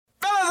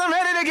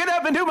get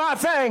up and do my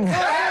thing.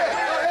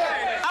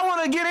 I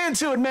want to get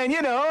into it, man,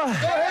 you know.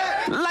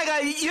 Like,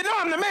 you know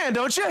I'm the man,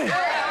 don't you? Can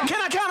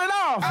I count it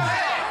off?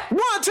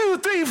 1, 2,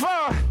 3, 4.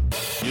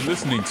 You're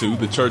listening to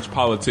the Church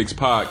Politics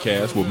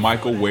Podcast with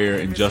Michael Ware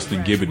and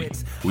Justin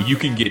Giboney, where you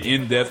can get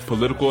in-depth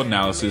political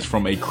analysis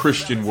from a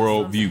Christian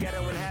worldview.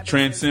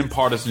 Transcend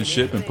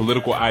partisanship and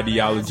political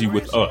ideology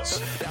with us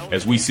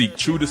as we seek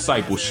true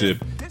discipleship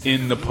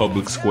in the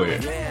public square.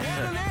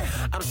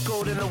 I'm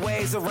schooled in the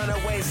ways of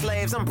runaway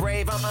slaves. I'm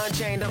brave, I'm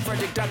unchained, I'm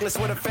Frederick Douglass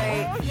with a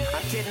fade.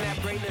 I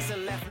kidnapped greatness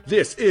and left.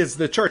 This is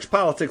the Church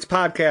Politics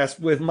Podcast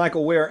with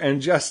Michael Ware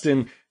and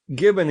Justin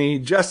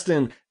Giboney.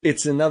 Justin,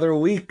 it's another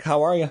week.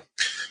 How are you?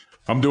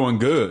 I'm doing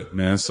good,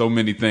 man. So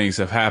many things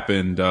have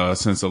happened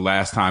since the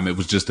last time it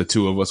was just the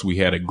two of us. We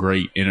had a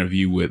great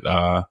interview with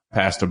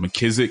Pastor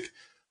McKissick.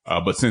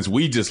 But since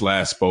we just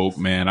last spoke,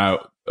 man,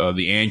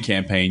 the AND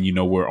campaign, you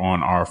know, we're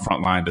on our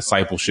frontline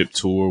discipleship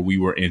tour. We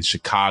were in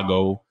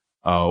Chicago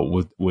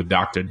with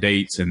Dr.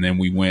 Dates, and then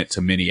we went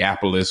to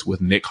Minneapolis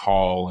with Nick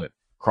Hall and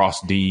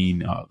Cross Dean,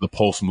 the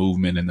Pulse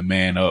Movement and the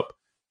Man Up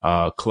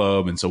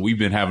Club. And so we've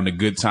been having a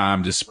good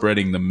time just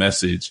spreading the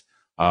message.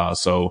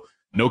 So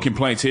no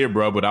complaints here,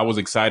 bro. But I was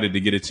excited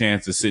to get a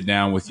chance to sit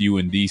down with you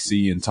in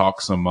D.C. and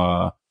talk some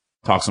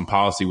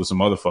policy with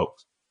some other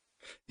folks.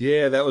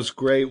 Yeah, that was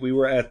great. We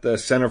were at the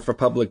Center for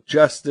Public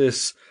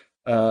Justice,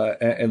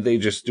 and they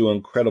just do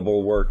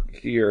incredible work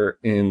here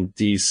in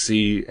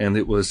D.C. And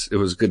it was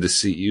good to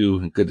see you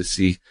and good to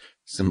see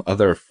some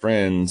other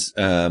friends.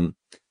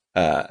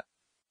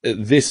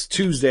 This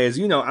Tuesday, as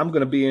you know, I'm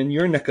going to be in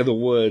your neck of the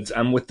woods.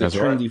 I'm with the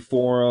Trinity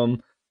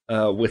Forum,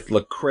 with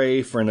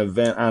Lecrae for an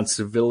event on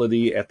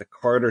civility at the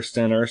Carter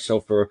Center. So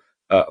for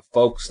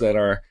folks that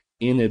are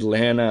in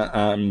Atlanta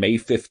on May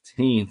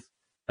 15th,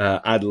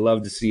 I'd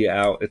love to see you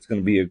out. It's going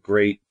to be a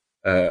great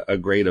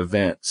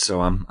event.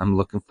 So I'm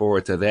looking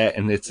forward to that.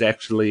 And it's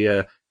actually,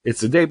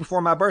 it's the day before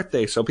my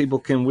birthday. So people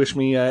can wish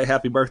me a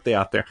happy birthday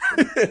out there.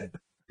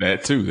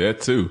 That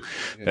too.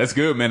 That's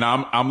good, man.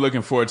 I'm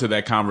looking forward to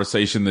that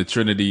conversation. The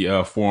Trinity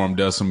Forum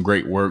does some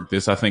great work.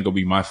 This, I think, will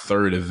be my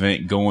third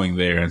event going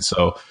there. And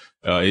so,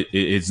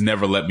 it's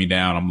never let me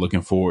down. I'm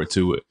looking forward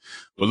to it.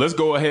 But let's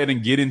go ahead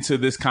and get into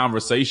this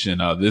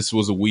conversation. This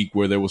was a week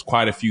where there was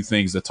quite a few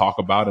things to talk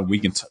about, and we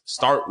can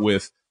start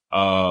with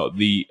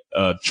the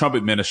Trump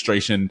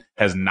administration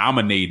has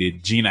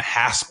nominated Gina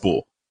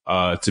Haspel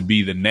to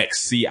be the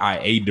next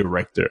CIA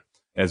director.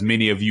 As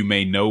many of you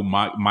may know,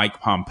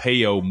 Mike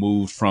Pompeo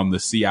moved from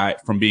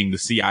being the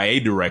CIA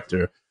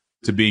director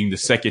to being the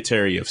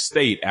Secretary of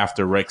State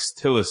after Rex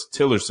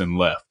Tillerson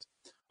left.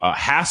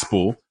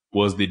 Haspel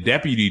was the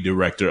deputy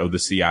director of the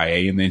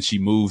CIA, and then she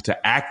moved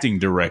to acting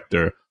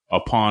director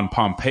upon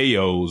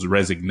Pompeo's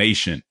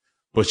resignation.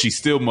 But she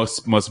still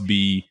must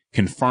be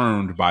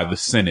confirmed by the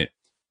Senate.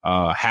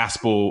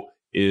 Haspel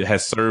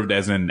has served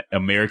as an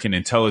American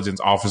intelligence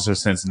officer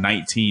since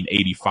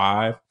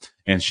 1985,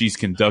 and she's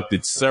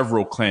conducted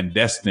several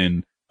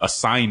clandestine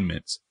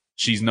assignments.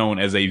 She was known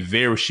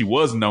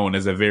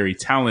as a very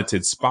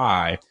talented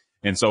spy,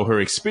 and so her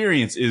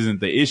experience isn't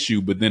the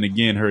issue. But then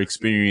again, her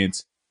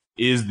experience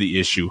is the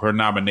issue. Her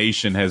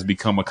nomination has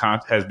become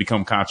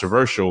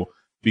controversial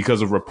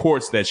because of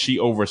reports that she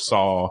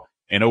oversaw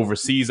an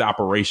overseas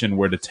operation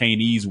where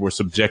detainees were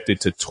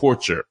subjected to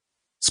torture,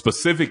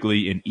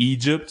 specifically in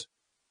Egypt,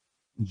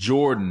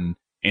 Jordan,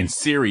 and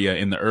Syria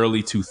in the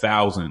early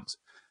 2000s.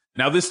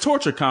 Now, this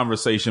torture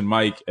conversation,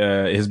 Mike,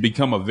 has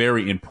become a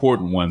very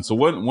important one. So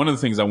one of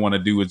the things I want to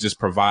do is just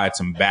provide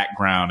some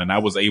background. And I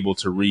was able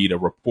to read a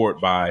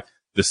report by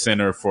the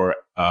Center for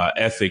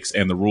Ethics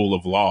and the Rule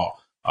of Law,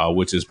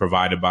 which is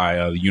provided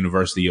by the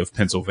University of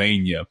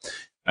Pennsylvania.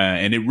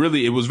 And it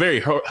was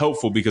very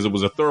helpful because it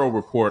was a thorough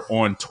report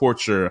on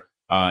torture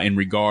in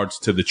regards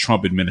to the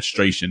Trump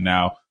administration.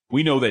 Now,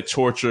 we know that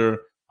torture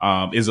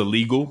is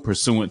illegal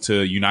pursuant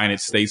to United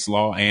States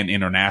law and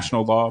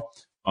international law.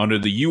 Under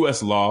the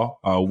U.S. law,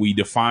 we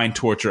define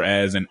torture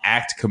as an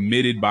act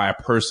committed by a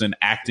person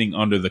acting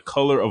under the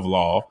color of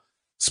law,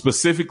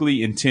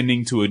 specifically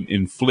intending to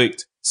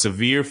inflict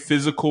severe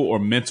physical or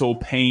mental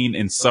pain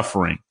and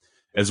suffering,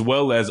 as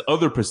well as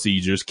other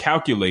procedures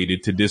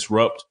calculated to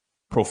disrupt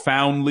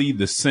profoundly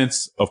the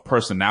sense of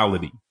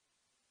personality.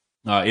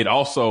 It's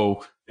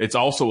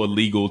also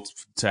illegal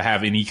to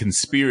have any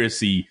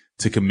conspiracy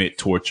to commit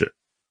torture.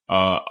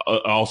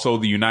 Also,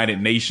 the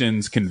United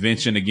Nations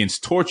Convention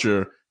Against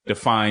Torture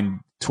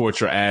defined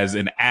torture as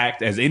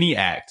any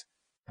act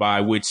by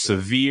which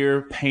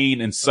severe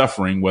pain and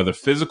suffering, whether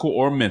physical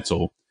or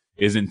mental,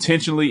 is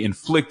intentionally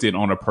inflicted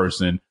on a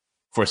person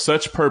for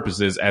such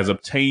purposes as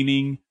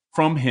obtaining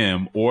from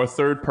him or a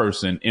third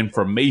person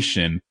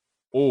information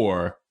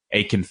or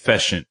a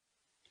confession.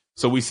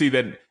 So we see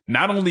that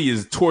not only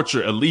is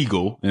torture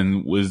illegal,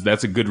 and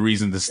that's a good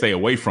reason to stay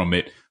away from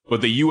it, but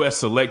the U.S.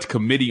 Select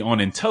Committee on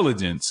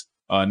Intelligence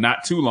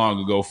not too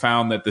long ago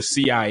found that the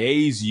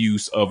CIA's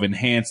use of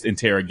enhanced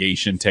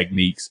interrogation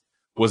techniques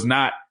was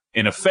not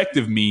an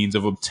effective means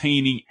of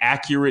obtaining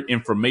accurate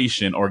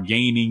information or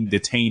gaining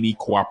detainee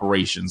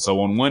cooperation.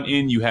 So on one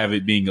end, you have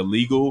it being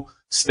illegal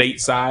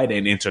stateside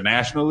and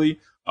internationally.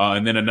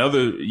 And then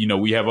another,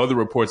 we have other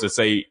reports that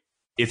say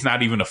it's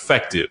not even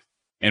effective.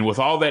 And with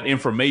all that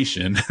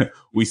information,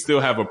 we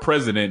still have a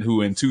president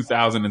who in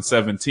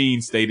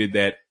 2017 stated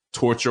that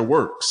torture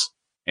works.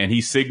 And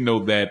he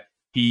signaled that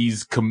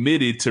he's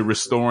committed to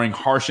restoring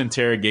harsh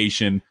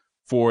interrogation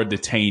for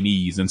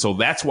detainees. And so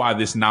that's why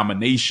this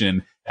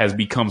nomination has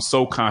become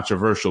so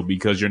controversial,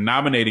 because you're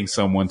nominating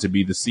someone to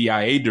be the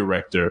CIA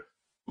director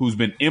who's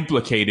been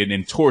implicated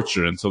in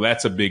torture. And so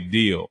that's a big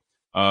deal.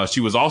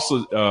 She was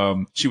also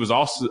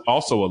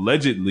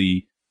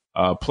allegedly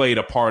played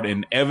a part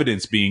in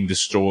evidence being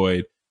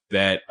destroyed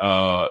that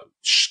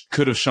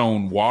could have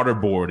shown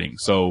waterboarding.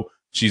 So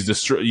she's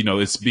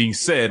it's being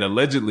said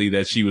allegedly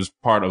that she was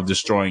part of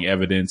destroying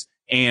evidence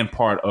and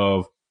part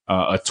of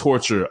a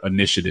torture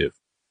initiative.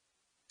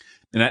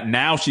 And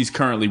now she's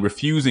currently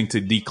refusing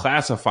to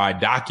declassify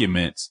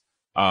documents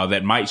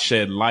that might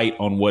shed light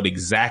on what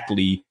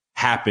exactly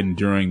happened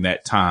during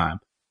that time.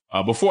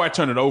 Before I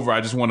turn it over,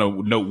 I just want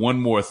to note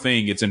one more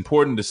thing. It's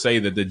important to say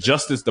that the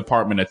Justice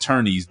Department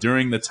attorneys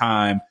during the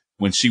time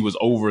when she was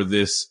over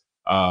this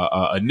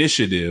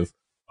initiative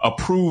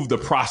approved the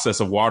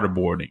process of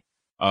waterboarding.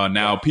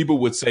 Now, people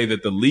would say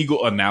that the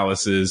legal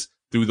analysis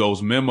through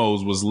those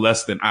memos was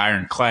less than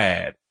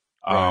ironclad.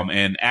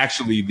 And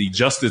actually, the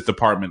Justice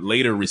Department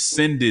later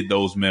rescinded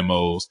those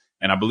memos.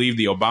 And I believe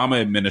the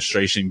Obama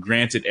administration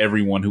granted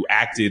everyone who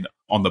acted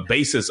on the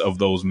basis of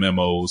those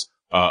memos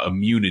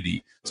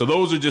immunity. So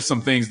those are just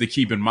some things to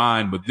keep in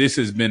mind. But this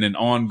has been an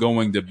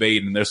ongoing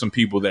debate, and there's some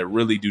people that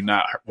really do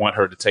not want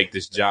her to take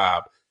this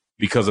job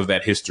because of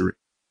that history.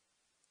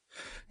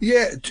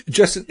 Yeah,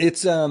 Justin,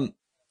 it's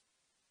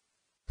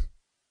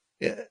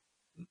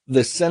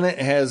the Senate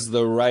has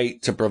the right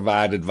to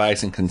provide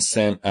advice and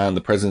consent on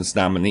the president's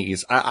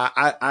nominees.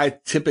 I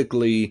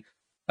typically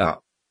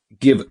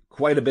give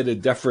quite a bit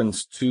of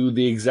deference to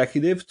the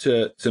executive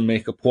to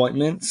make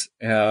appointments.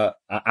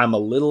 I'm a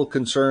little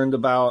concerned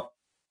about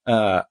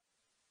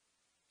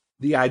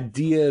the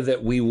idea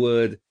that we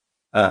would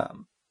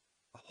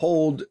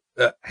hold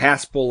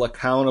Haspel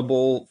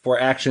accountable for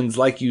actions,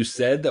 like you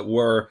said, that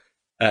were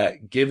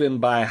given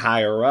by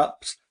higher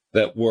ups,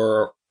 that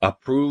were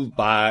approved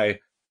by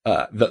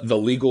the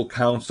legal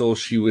counsel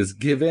she was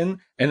given,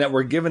 and that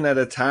were given at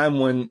a time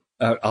when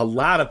a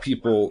lot of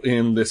people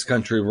in this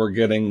country were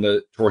getting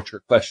the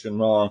torture question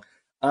wrong.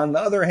 On the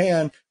other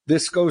hand,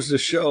 this goes to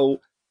show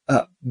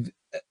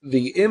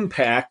the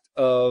impact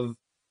of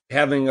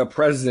having a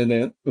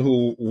president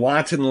who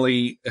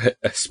wantonly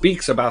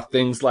speaks about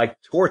things like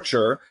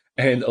torture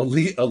and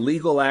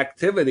illegal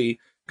activity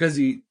because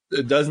he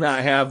does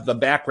not have the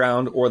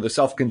background or the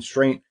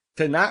self-constraint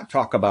to not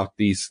talk about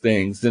these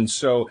things. And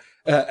so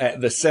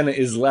the Senate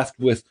is left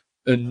with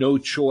no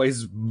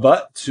choice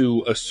but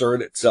to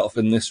assert itself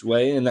in this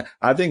way. And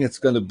I think it's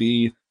going to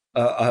be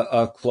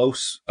a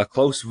close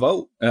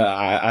vote.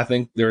 I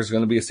think there's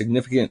going to be a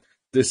significant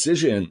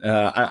decision.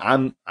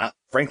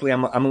 Frankly,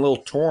 I'm a little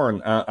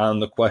torn on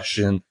the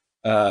question.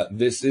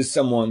 This is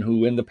someone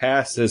who in the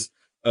past has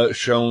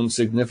shown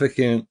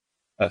significant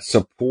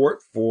support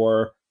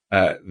for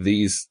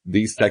these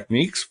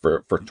techniques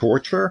for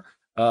torture.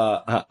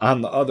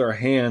 On the other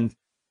hand,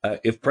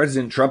 if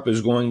President Trump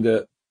is going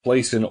to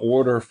place an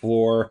order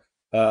for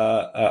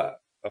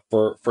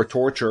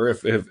torture,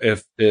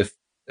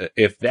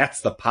 if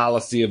that's the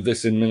policy of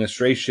this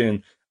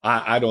administration,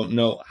 I don't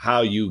know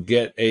how you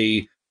get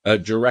a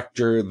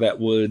director that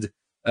would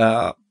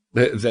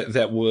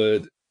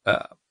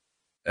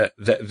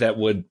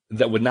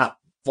not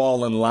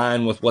fall in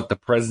line with what the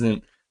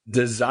president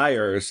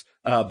desires.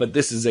 But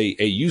this is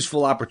a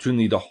useful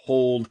opportunity to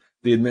hold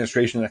the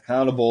administration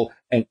accountable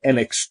and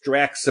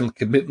extract some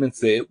commitments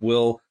that it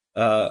will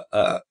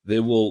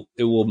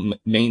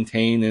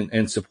maintain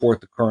and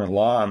support the current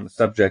law on the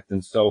subject.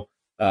 And so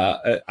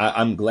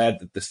I'm glad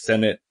that the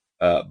Senate,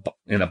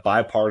 in a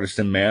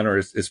bipartisan manner,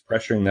 is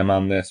pressuring them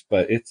on this.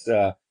 But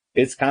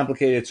it's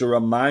complicated. It's a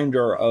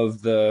reminder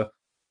of the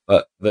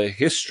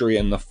history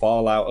and the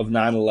fallout of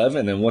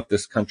 9/11 and what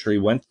this country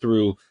went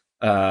through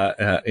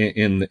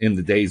in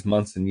the days,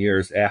 months, and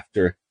years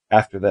after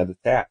that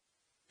attack.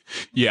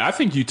 Yeah, I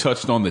think you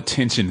touched on the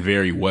tension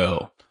very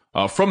well.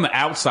 From the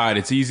outside,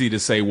 it's easy to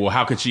say, well,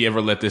 how could she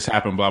ever let this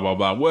happen? Blah, blah,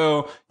 blah.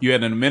 Well, you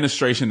had an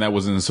administration that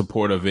was in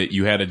support of it.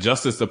 You had a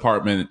Justice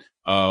Department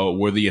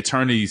where the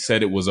attorneys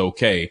said it was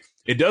okay.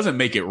 It doesn't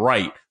make it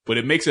right, but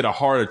it makes it a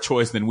harder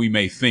choice than we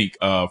may think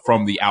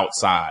from the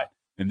outside.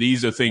 And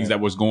these are things that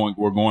were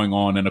going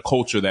on in a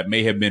culture that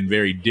may have been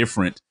very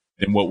different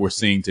than what we're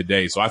seeing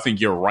today. So I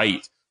think you're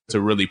right to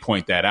really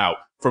point that out.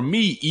 For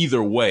me,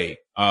 either way,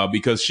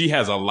 because she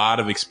has a lot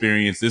of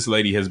experience. This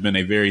lady has been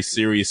a very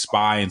serious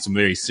spy in some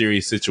very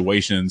serious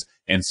situations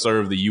and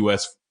served the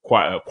U.S.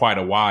 quite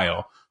a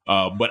while.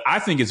 But I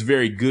think it's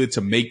very good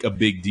to make a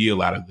big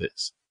deal out of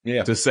this.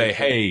 Yeah. To say,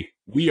 hey,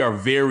 we are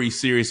very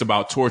serious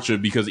about torture,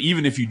 because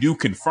even if you do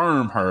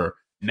confirm her,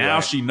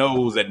 Now she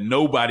knows that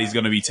nobody's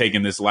going to be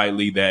taking this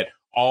lightly, that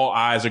all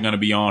eyes are going to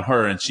be on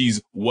her. And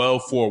she's well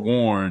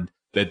forewarned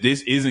that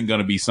this isn't going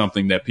to be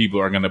something that people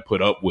are going to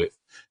put up with.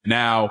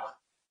 Now,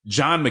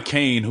 John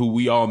McCain, who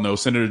we all know,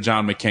 Senator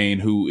John McCain,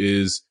 who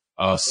is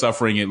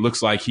suffering. It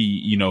looks like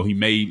he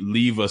may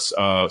leave us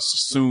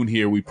soon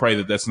here. We pray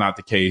that that's not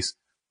the case.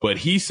 But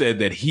he said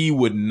that he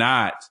would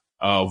not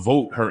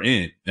vote her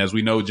in. As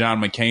we know,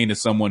 John McCain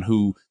is someone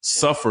who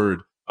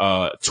suffered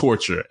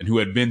torture and who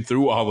had been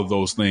through all of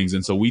those things.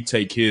 And so we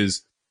take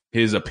his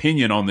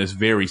opinion on this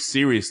very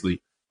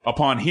seriously.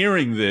 Upon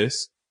hearing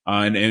this,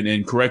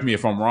 and correct me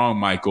if I'm wrong,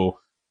 Michael,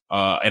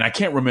 and I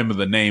can't remember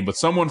the name, but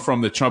someone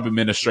from the Trump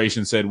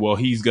administration said, well,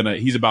 he's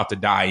about to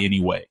die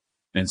anyway.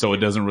 And so it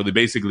doesn't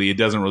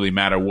really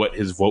matter what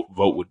his vote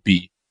would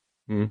be.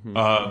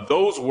 Mm-hmm.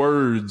 Those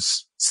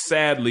words,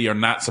 sadly, are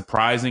not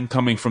surprising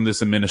coming from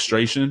this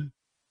administration.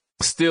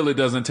 Still, it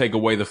doesn't take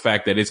away the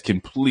fact that it's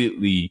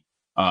completely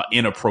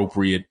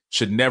inappropriate,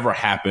 should never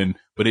happen.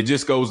 But it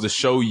just goes to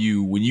show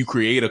you, when you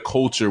create a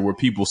culture where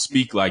people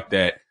speak like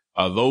that,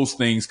 those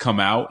things come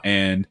out.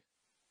 And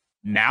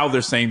now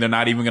they're saying they're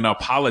not even going to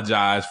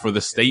apologize for the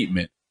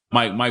statement.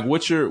 Mike,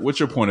 what's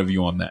your point of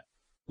view on that?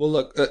 Well,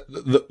 look,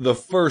 the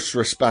first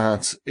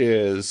response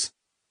is,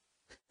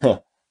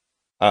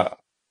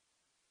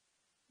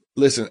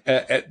 listen,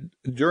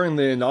 during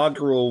the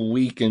inaugural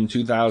week in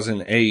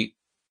 2008,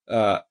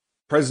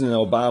 President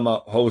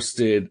Obama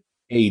hosted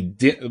he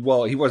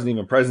wasn't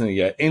even president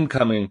yet.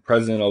 Incoming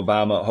President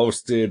Obama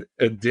hosted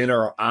a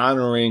dinner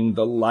honoring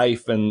the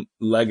life and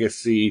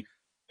legacy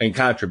and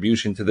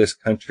contribution to this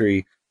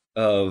country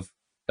of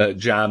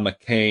John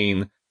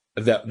McCain.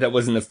 That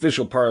was an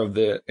official part of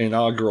the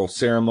inaugural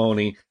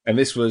ceremony. And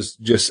this was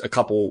just a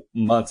couple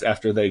months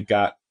after they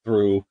got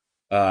through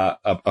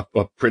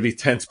a pretty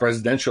tense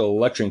presidential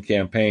election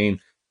campaign.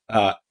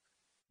 John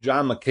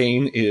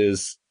McCain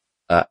is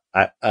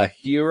a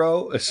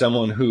hero,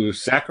 someone who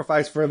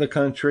sacrificed for the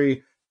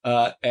country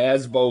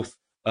as both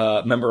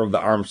a member of the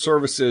armed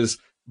services,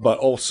 but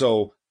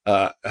also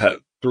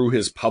through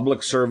his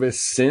public service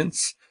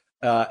since.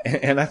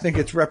 And I think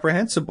it's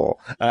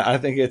reprehensible. I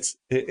think it's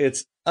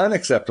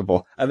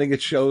unacceptable. I think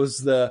it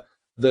shows the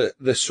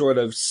sort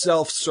of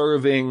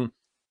self-serving,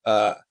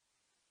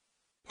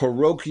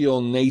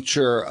 parochial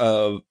nature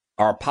of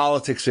our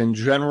politics in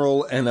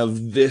general and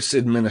of this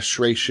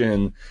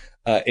administration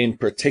in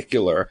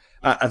particular.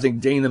 I think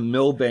Dana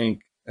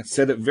Milbank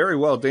said it very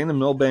well. Dana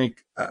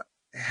Milbank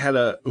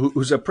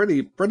who's a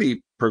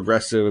pretty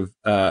progressive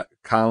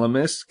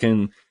columnist,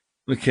 can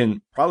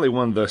probably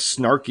one of the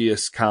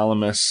snarkiest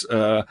columnists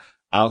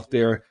out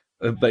there.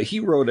 But he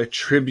wrote a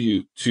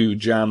tribute to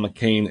John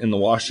McCain in the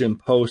Washington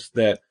Post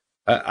that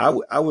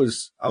I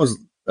was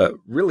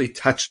really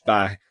touched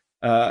by.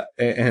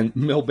 And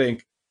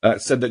Milbank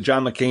said that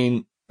John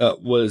McCain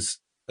was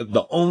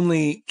the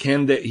only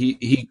candidate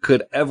he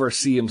could ever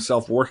see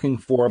himself working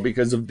for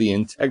because of the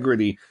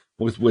integrity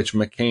with which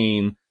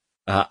McCain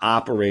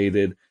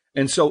operated.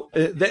 And so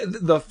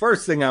the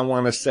first thing I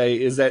want to say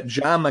is that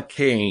John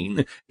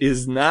McCain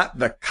is not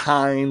the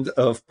kind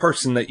of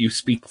person that you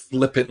speak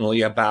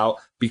flippantly about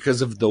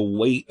because of the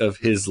weight of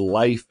his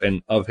life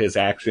and of his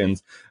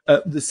actions.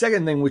 The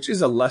second thing, which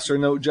is a lesser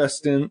note,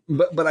 Justin,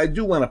 but I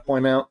do want to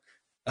point out,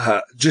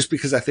 just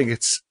because I think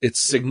it's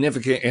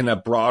significant in a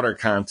broader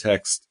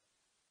context,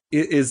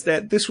 is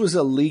that this was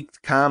a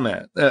leaked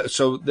comment.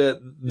 So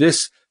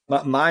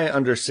my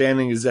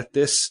understanding is that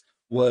this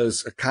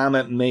was a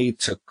comment made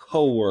to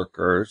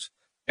coworkers.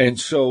 And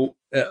so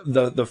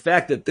the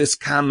fact that this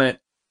comment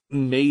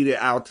made it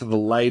out to the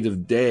light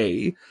of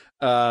day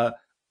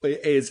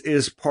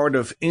is part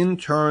of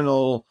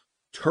internal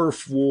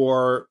turf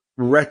war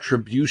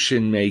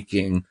retribution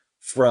making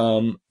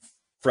from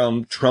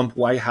Trump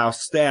White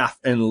House staff,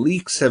 and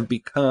leaks have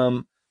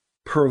become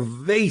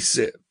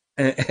pervasive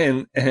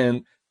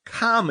and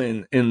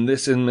common in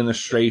this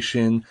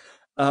administration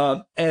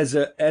as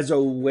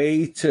a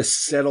way to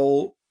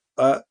settle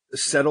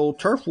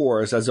turf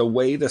wars, as a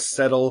way to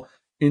settle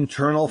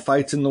internal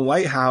fights in the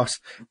White House.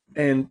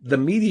 And the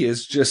media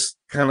is just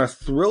kind of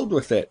thrilled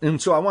with it.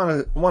 And so I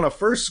want to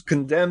first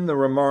condemn the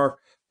remark,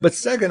 but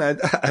second,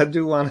 I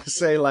do want to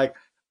say, like,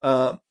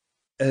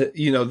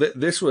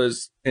 this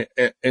was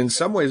in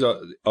some ways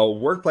a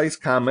workplace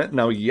comment.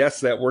 Now, yes,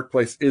 that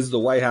workplace is the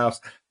White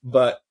House,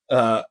 but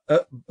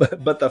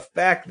the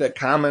fact that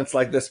comments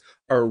like this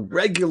are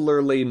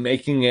regularly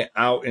making it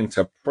out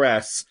into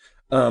press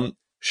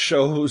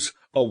shows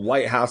a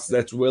White House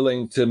that's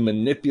willing to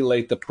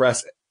manipulate the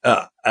press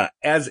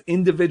as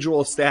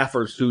individual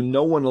staffers who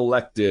no one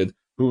elected,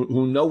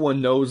 who no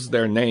one knows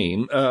their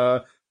name,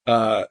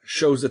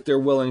 shows that they're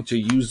willing to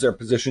use their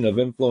position of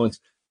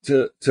influence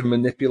to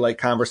manipulate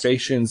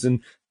conversations.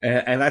 And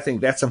I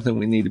think that's something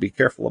we need to be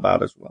careful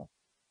about as well.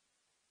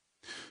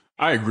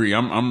 I agree.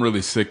 I'm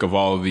really sick of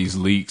all of these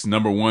leaks.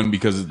 Number one,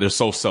 because they're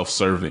so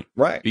self-serving.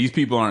 Right. These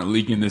people aren't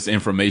leaking this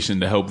information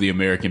to help the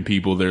American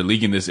people. They're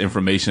leaking this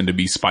information to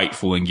be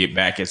spiteful and get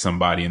back at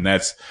somebody. And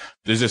there's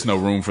just no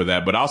room for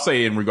that. But I'll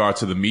say, in regard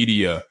to the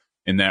media,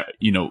 in that,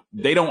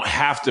 they don't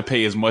have to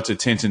pay as much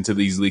attention to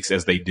these leaks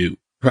as they do.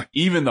 Right.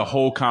 Even the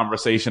whole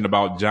conversation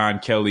about John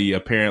Kelly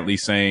apparently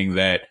saying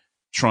that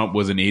Trump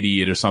was an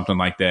idiot or something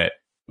like that.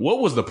 What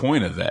was the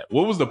point of that?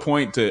 What was the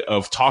point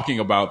of talking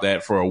about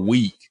that for a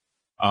week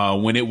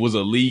when it was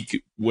a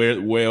leak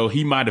where, well,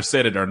 he might have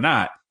said it or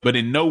not, but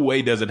in no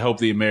way does it help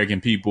the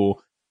American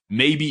people.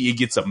 Maybe it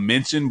gets a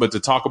mention, but to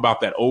talk about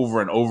that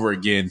over and over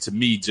again, to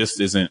me, just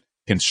isn't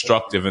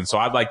constructive. And so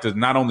I'd like to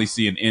not only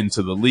see an end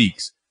to the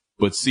leaks,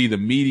 but see the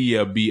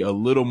media be a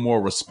little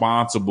more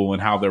responsible in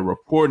how they're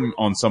reporting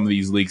on some of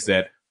these leaks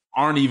that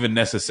aren't even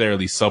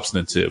necessarily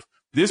substantive.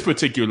 This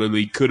particular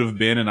leak could have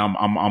been, and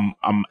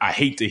I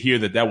hate to hear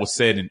that was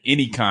said in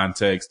any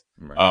context,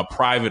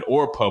 private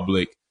or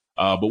public,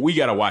 but we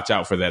got to watch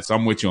out for that. So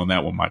I'm with you on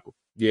that one, Michael.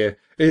 Yeah,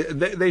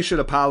 they should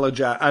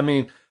apologize. I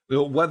mean,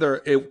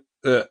 whether it,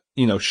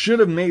 should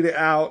have made it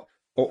out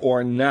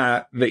or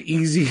not, the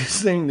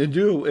easiest thing to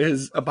do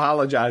is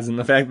apologize. And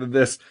the fact that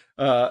this,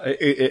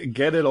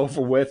 get it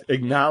over with,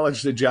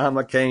 acknowledge that John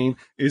McCain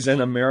is an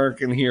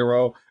American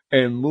hero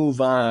and move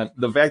on.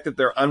 The fact that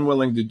they're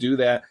unwilling to do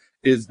that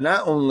is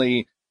not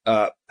only,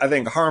 I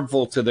think,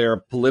 harmful to their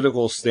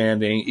political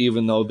standing,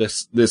 even though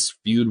this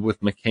feud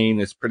with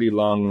McCain is pretty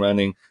long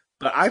running,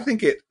 but I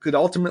think it could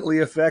ultimately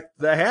affect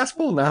the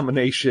Haspel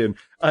nomination.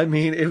 I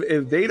mean,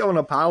 if they don't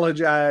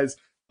apologize,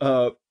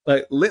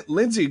 like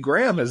Lindsey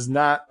Graham is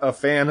not a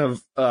fan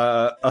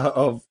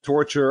of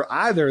torture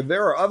either.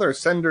 There are other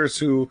senators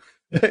who,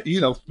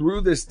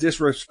 through this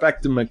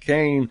disrespect to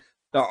McCain,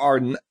 are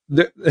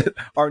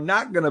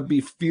not going to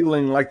be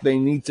feeling like they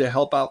need to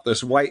help out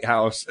this White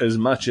House as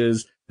much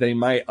as they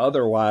might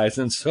otherwise.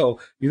 And so,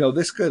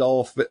 this could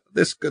all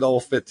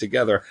fit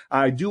together.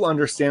 I do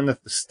understand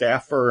that the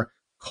staffer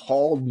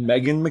called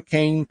Meghan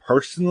McCain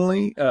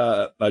personally,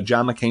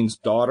 John McCain's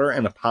daughter,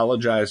 and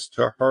apologized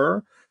to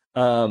her.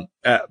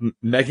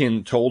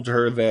 Meghan told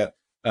her that,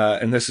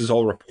 and this is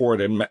all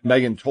reported,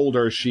 Meghan told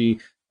her she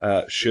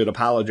should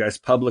apologize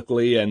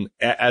publicly. And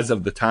as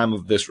of the time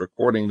of this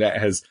recording, that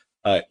has,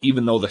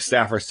 even though the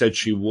staffer said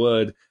she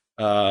would,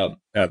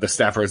 the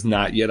staffer has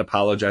not yet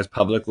apologized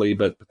publicly,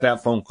 but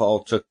that phone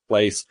call took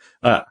place.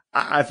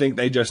 I think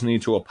they just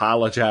need to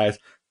apologize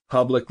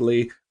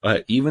publicly,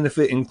 even if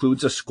it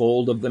includes a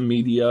scold of the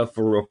media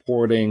for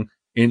reporting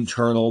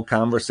internal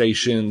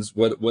conversations,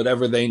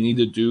 whatever they need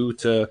to do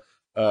to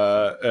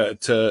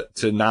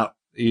not,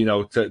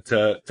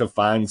 to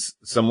find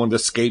someone to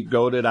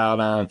scapegoat it out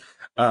on.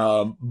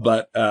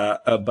 But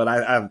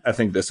I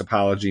think this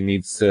apology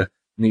needs to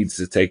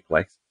take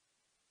place.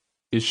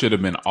 It should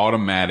have been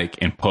automatic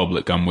and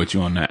public. I'm with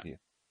you on that.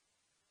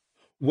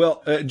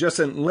 Well,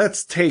 Justin,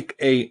 let's take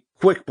a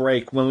quick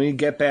break. When we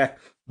get back,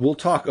 we'll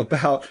talk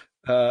about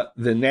the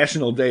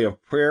National Day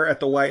of Prayer at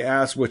the White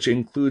House, which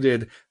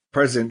included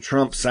President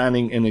Trump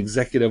signing an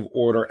executive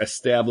order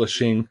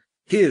establishing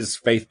his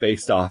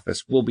faith-based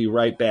office. We'll be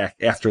right back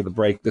after the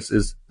break. This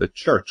is the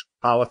Church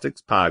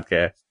Politics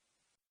Podcast.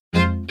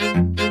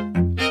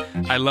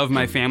 I love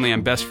my family.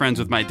 I'm best friends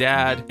with my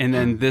dad. And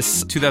then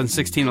this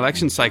 2016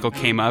 election cycle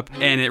came up,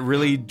 and it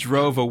really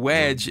drove a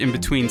wedge in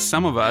between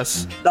some of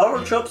us.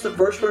 Donald Trump's the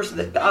first person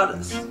that got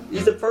us.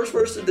 He's the first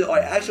person to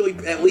actually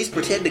at least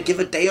pretend to give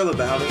a damn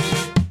about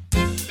us.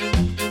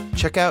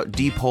 Check out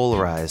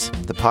Depolarize,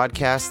 the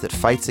podcast that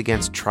fights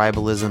against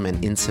tribalism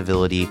and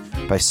incivility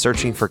by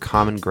searching for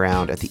common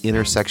ground at the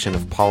intersection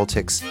of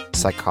politics,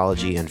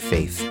 psychology, and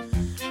faith.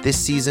 This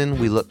season,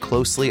 we look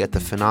closely at the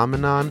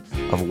phenomenon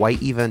of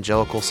white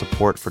evangelical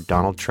support for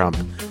Donald Trump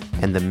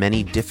and the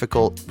many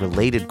difficult,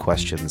 related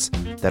questions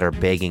that are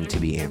begging to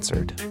be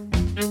answered.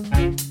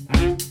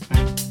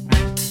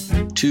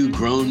 Two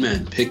grown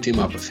men picked him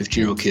up, a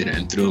 15-year-old kid,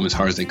 and threw him as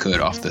hard as they could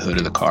off the hood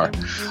of the car.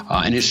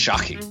 And it's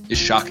shocking. It's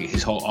shocking.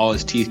 All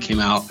his teeth came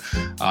out.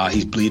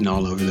 He's bleeding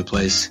all over the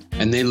place.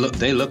 And they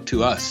look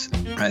to us,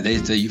 right? They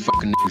say, "You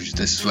fucking niggers,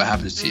 this is what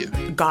happens to you."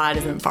 God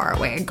isn't far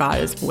away. God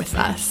is with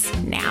us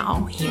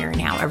now, here,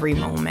 now. Every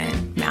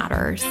moment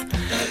matters.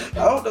 I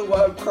don't know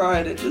why I'm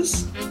crying. It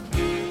just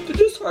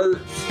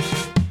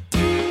hurts.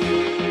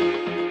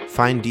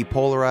 Find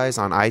Depolarize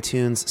on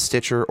iTunes,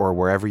 Stitcher, or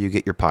wherever you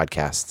get your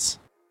podcasts.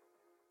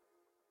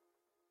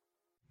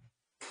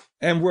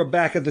 And we're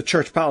back at the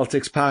Church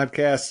Politics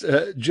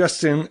Podcast.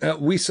 Justin,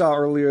 we saw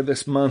earlier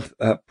this month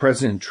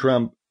President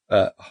Trump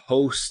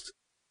host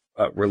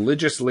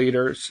religious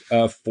leaders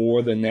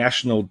for the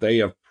National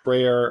Day of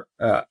Prayer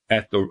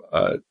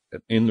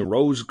in the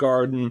Rose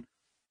Garden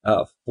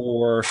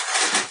for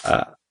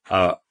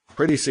a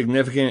pretty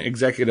significant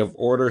executive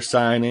order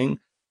signing,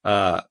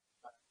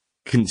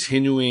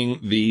 continuing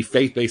the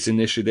faith-based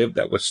initiative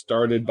that was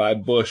started by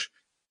Bush,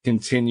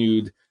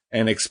 continued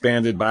and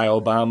expanded by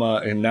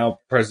Obama, and now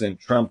President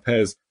Trump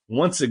has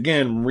once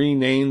again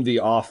renamed the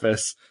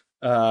office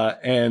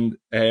and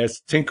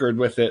has tinkered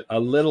with it a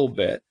little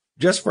bit.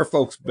 Just for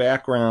folks'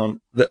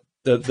 background,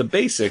 the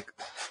basic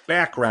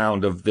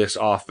background of this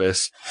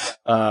office,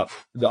 the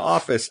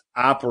office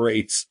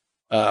operates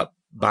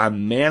by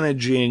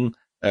managing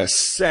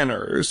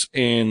centers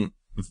in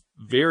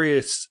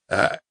various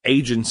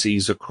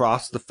agencies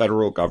across the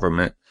federal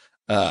government.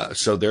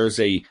 So there's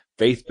a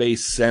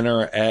faith-based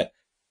center at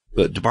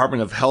the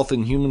Department of Health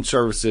and Human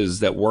Services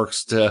that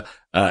works to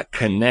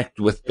connect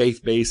with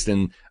faith-based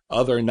and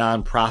other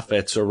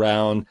nonprofits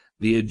around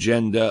the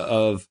agenda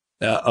of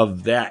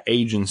that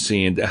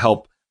agency and to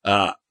help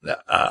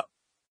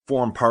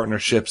form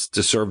partnerships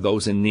to serve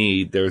those in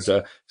need. There's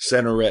a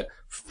center at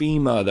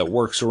FEMA that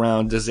works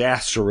around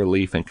disaster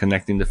relief and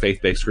connecting to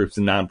faith-based groups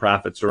and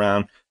nonprofits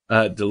around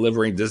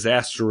delivering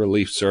disaster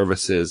relief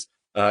services.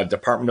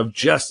 Department of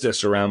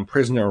Justice around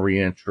prisoner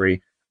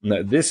reentry.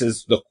 This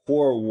is the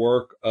core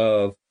work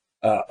of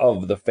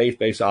the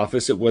faith-based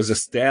office. It was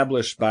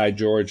established by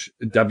George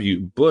W.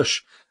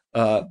 Bush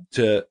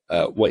to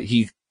what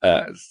he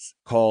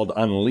called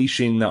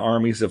unleashing the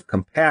armies of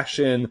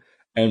compassion,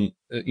 and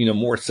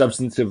more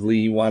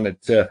substantively, he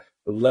wanted to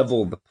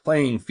level the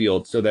playing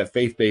field so that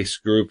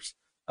faith-based groups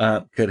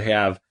could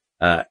have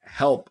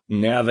help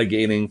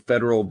navigating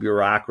federal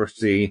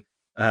bureaucracy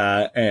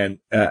and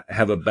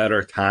have a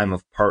better time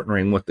of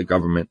partnering with the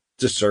government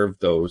to serve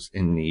those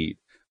in need.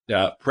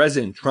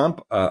 President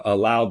Trump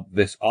allowed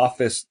this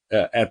office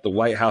at the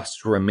White House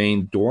to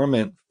remain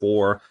dormant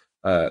for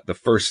the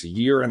first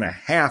year and a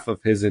half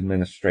of his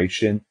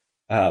administration,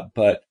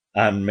 but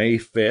on May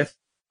 5th,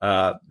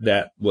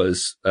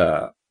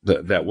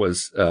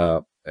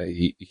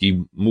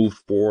 he moved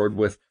forward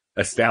with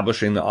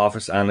establishing the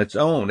office on its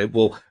own. It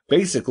will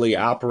basically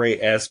operate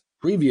as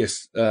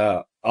previous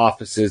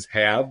offices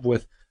have,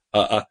 with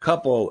a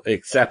couple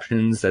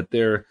exceptions that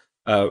they're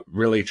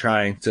really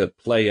trying to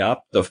play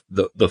up.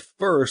 The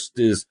first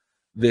is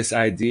this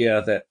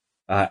idea that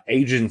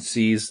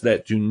agencies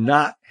that do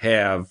not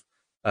have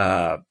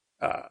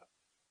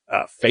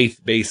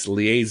faith-based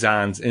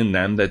liaisons in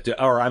them, that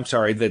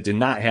do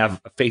not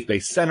have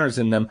faith-based centers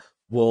in them,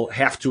 will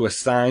have to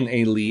assign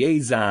a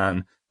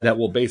liaison that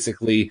will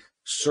basically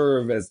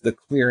serve as the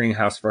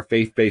clearinghouse for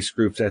faith-based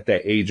groups at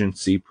that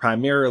agency.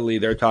 Primarily,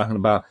 they're talking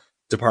about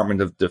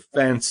Department of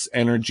Defense,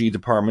 Energy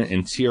Department,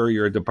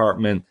 Interior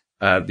Department.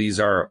 These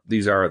are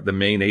the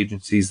main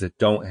agencies that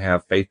don't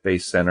have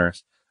faith-based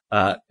centers.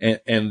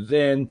 And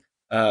then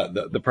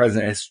the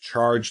president has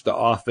charged the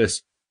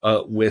office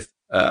with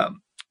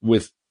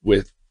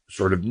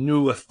sort of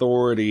new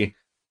authority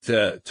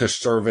to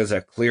serve as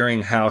a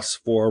clearinghouse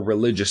for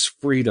religious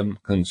freedom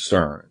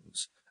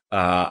concerns,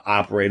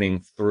 operating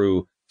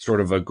through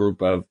sort of a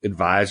group of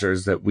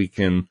advisors that we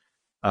can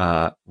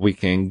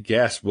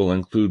guess will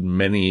include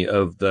many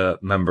of the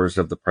members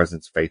of the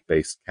president's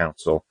faith-based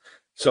council.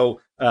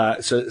 So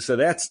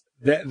that's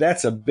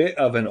a bit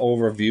of an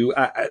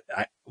overview.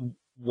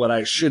 What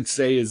I should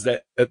say is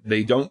that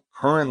they don't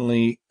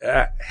currently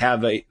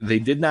they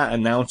did not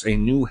announce a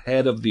new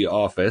head of the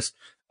office.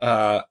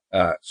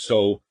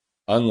 So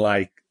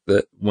unlike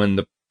when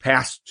the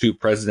past two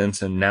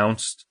presidents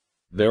announced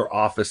their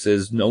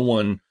offices, no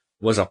one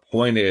was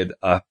appointed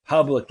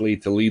publicly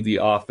to lead the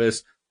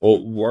office.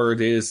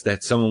 Word is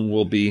that someone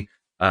will be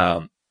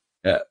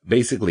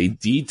basically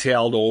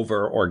detailed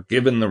over or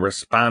given the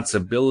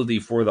responsibility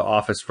for the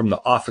office from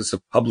the Office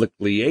of Public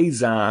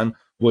Liaison,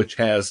 which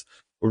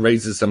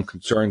raises some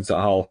concerns that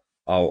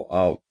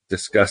I'll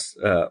discuss.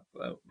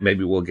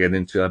 Maybe we'll get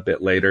into a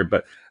bit later.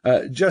 But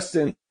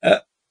Justin,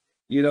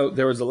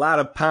 there was a lot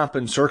of pomp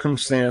and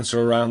circumstance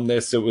around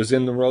this. It was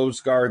in the Rose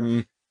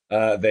Garden.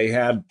 They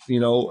had,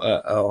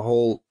 a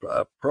whole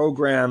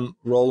program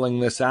rolling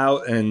this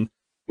out, and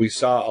we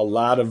saw a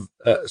lot of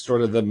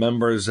sort of the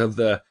members of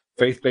the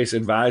Faith-Based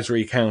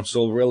Advisory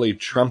Council really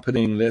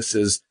trumpeting this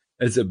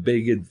as a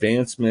big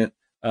advancement.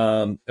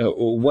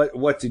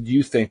 What did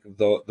you think of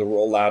the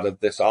rollout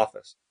of this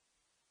office?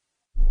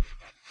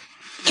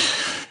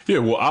 Yeah,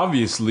 well,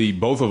 obviously,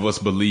 both of us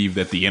believe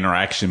that the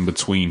interaction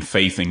between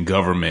faith and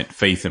government,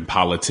 faith and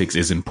politics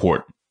is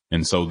important.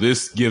 And so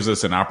this gives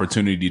us an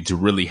opportunity to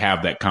really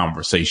have that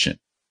conversation.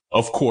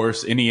 Of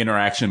course, any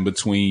interaction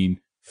between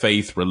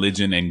faith,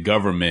 religion, and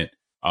government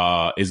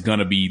is going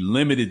to be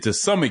limited to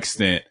some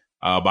extent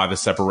by the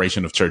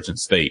separation of church and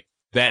state.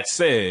 That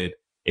said,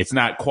 it's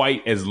not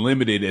quite as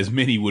limited as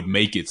many would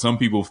make it. Some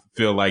people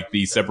feel like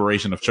the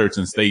separation of church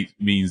and state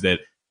means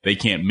that they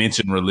can't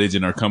mention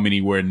religion or come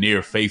anywhere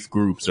near faith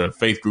groups, or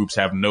faith groups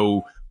have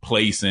no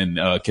place in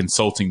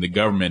consulting the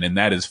government. And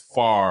that is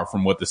far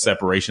from what the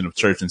separation of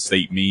church and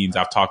state means.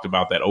 I've talked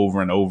about that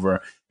over and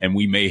over, and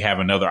we may have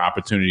another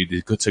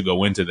opportunity to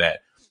go into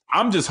that.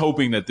 I'm just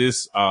hoping that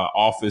this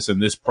office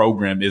and this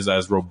program is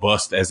as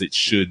robust as it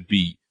should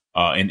be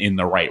and in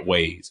the right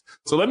ways.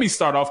 So let me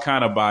start off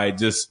kind of by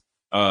just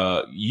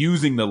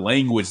using the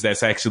language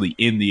that's actually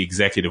in the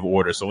executive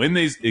order. So in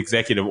the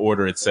executive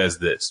order, it says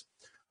this: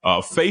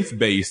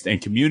 faith-based and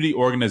community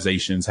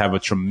organizations have a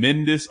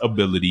tremendous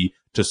ability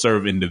to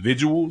serve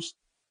individuals,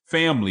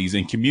 families,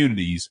 and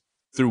communities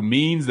through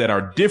means that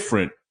are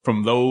different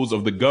from those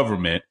of the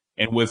government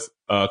and with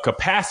a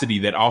capacity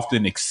that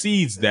often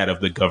exceeds that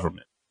of the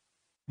government.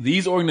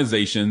 These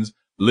organizations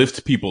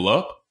lift people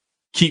up,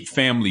 keep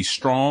families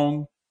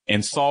strong,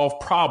 and solve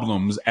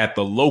problems at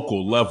the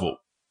local level.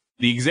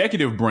 The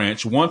executive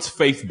branch wants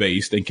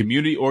faith-based and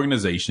community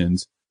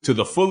organizations to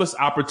the fullest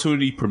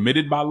opportunity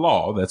permitted by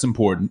law, that's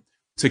important,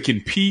 to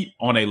compete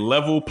on a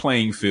level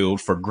playing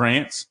field for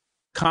grants,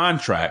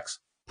 contracts,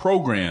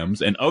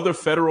 programs, and other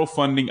federal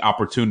funding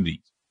opportunities.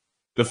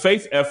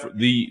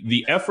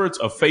 The efforts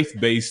of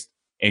faith-based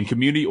and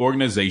community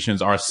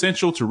organizations are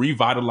essential to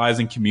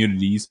revitalizing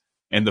communities,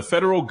 and the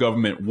federal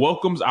government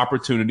welcomes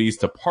opportunities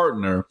to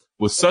partner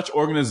with such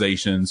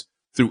organizations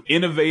through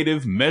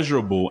innovative,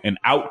 measurable, and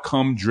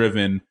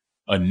outcome-driven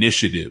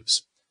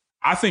initiatives.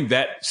 I think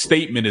that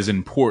statement is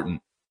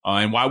important.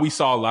 And why we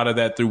saw a lot of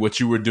that through what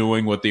you were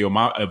doing, what the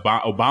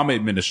Obama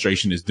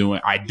administration is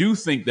doing, I do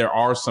think there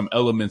are some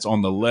elements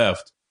on the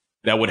left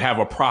that would have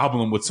a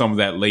problem with some of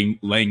that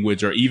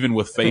language, or even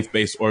with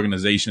faith-based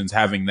organizations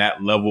having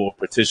that level of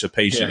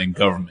participation in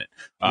government.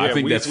 I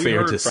think that's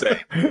fair to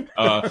say.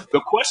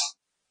 The question.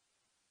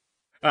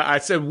 I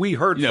said we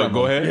heard from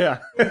go them. ahead.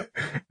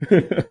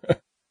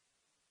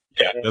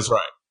 Yeah, that's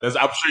right.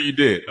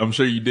 I'm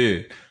sure you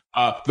did.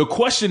 The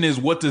question is,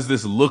 what does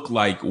this look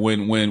like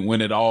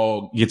when it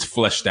all gets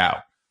fleshed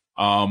out?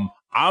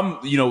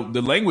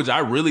 The language I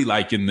really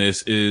like in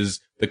this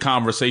is the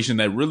conversation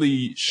that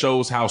really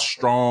shows how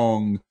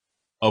strong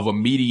of a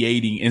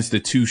mediating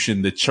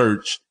institution the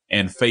church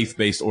and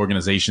faith-based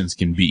organizations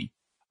can be.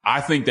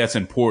 I think that's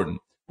important.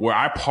 Where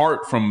I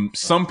part from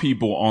some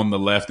people on the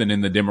left and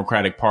in the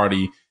Democratic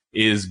Party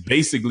is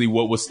basically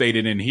what was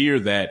stated in here,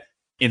 that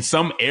in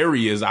some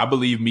areas, I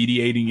believe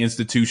mediating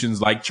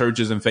institutions like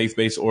churches and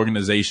faith-based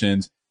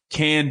organizations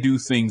can do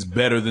things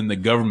better than the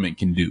government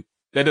can do.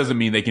 That doesn't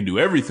mean they can do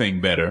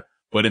everything better,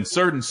 but in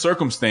certain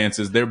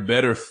circumstances, they're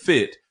better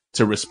fit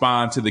to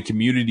respond to the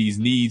community's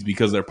needs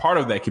because they're part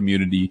of that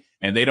community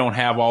and they don't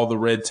have all the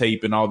red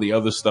tape and all the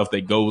other stuff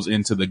that goes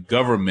into the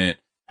government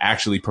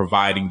actually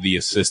providing the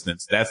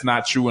assistance. That's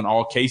not true in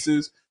all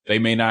cases. They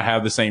may not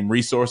have the same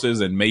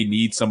resources and may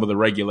need some of the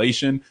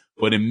regulation,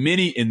 but in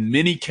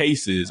many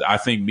cases, I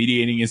think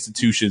mediating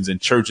institutions and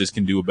churches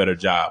can do a better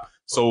job.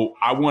 So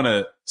I want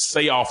to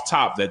say off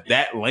top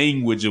that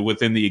language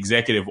within the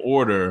executive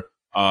order,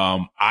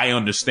 I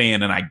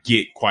understand and I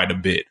get quite a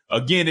bit.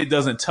 Again, it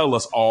doesn't tell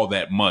us all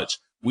that much.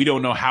 We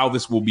don't know how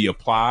this will be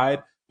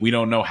applied. We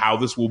don't know how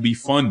this will be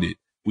funded.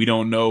 We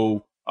don't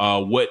know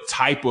what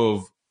type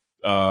of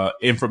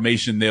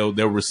information they'll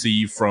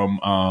receive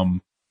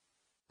from.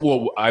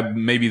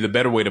 Maybe the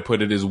better way to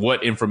put it is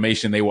what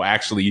information they will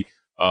actually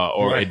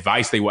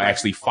advice they will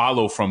actually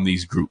follow from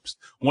these groups.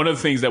 One of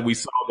the things that we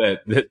saw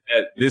that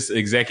this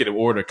executive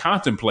order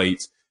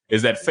contemplates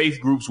is that faith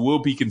groups will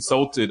be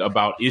consulted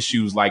about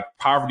issues like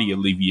poverty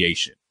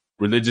alleviation,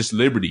 religious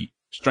liberty,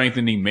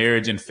 strengthening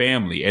marriage and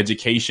family,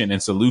 education,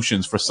 and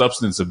solutions for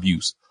substance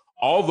abuse.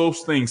 All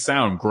those things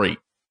sound great.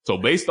 So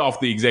based off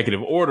the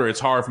executive order, it's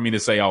hard for me to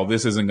say, oh,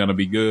 this isn't going to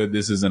be good.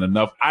 This isn't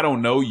enough. I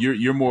don't know.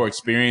 You're more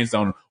experienced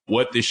on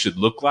what this should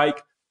look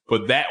like.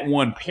 But that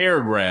one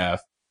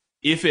paragraph,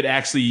 if it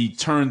actually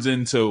turns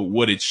into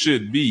what it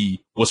should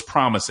be, was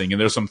promising. And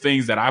there's some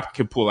things that I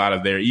could pull out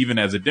of there, even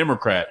as a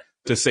Democrat,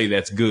 to say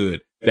that's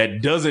good.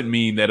 That doesn't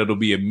mean that it'll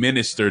be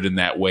administered in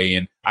that way.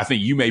 And I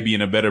think you may be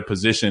in a better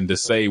position to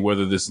say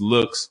whether this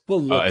looks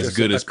as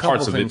good as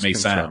parts of it may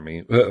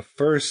sound.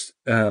 First,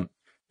 the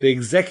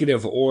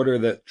executive order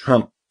that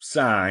Trump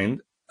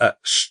signed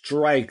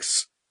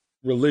strikes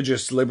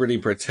religious liberty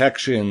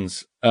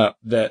protections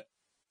that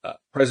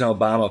President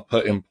Obama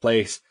put in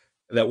place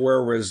that were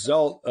a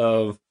result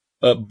of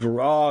a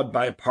broad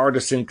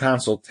bipartisan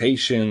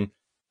consultation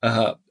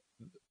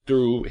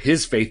through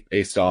his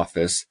faith-based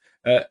office.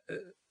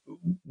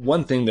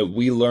 One thing that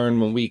we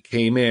learned when we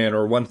came in,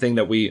 or one thing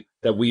that we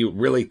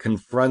really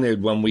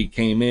confronted when we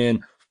came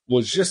in,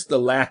 was just the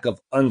lack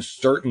of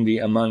uncertainty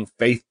among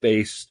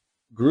faith-based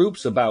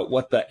groups about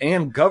what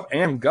and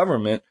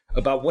government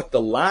about what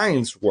the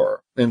lines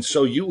were. And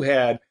so you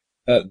had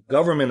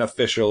government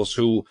officials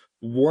who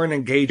weren't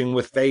engaging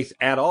with faith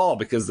at all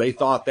because they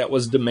thought that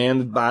was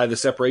demanded by the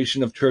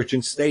separation of church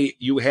and state.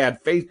 You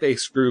had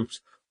faith-based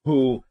groups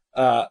who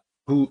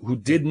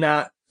did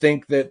not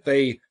think that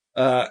they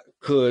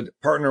could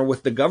partner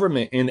with the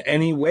government in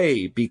any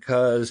way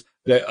because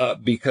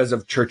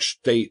of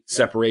church-state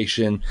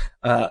separation.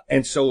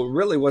 And so it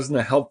really wasn't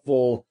a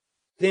helpful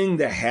thing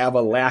to have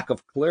a lack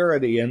of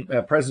clarity. And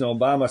President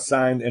Obama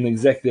signed an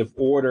executive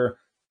order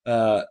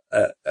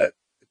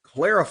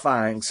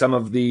clarifying some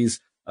of these,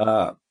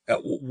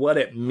 what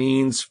it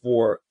means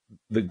for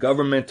the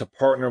government to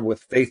partner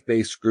with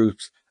faith-based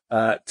groups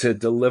to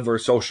deliver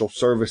social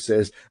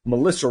services.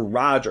 Melissa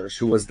Rogers,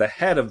 who was the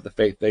head of the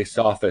faith-based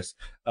office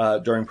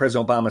during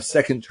President Obama's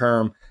second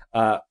term,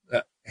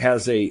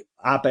 has a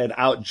op-ed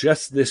out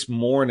just this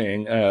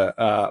morning.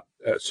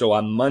 So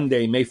on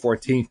Monday, May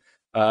 14th,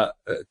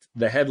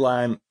 the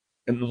headline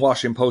in the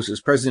Washington Post is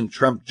President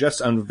Trump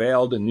just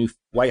unveiled a new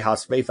White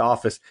House faith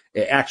office.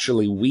 It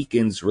actually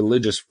weakens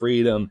religious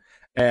freedom.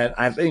 And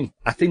I think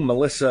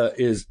Melissa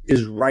is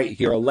right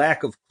here. A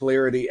lack of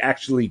clarity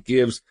actually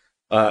gives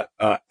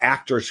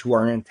actors who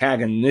are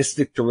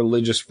antagonistic to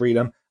religious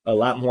freedom a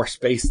lot more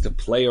space to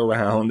play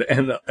around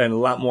and a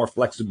lot more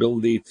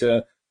flexibility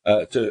to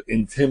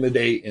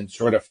intimidate and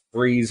sort of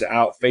freeze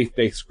out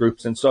faith-based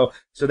groups. And so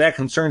that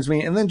concerns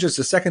me. And then just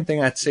the second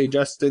thing I'd say,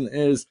 Justin,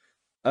 is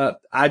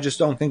I just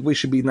don't think we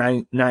should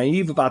be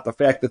naive about the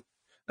fact that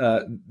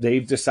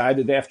they've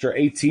decided after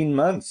 18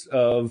 months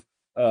of,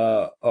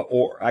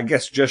 or I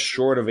guess just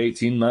short of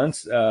 18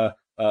 months,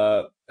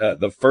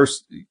 the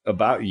first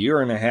about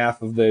year and a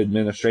half of the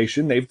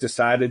administration, they've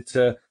decided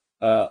to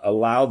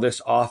allow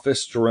this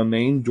office to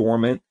remain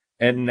dormant.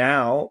 And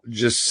now,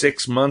 just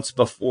 6 months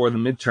before the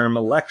midterm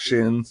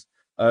elections,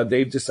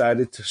 they've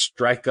decided to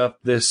strike up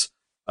this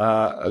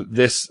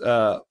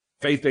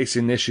faith-based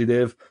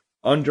initiative,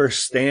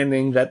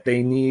 understanding that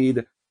they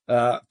need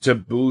to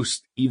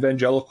boost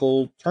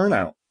evangelical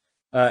turnout.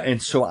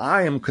 And so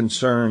I am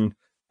concerned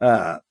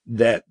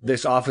that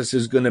this office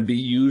is going to be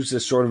used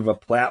as sort of a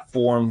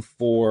platform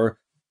for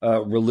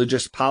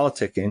religious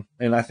politicking.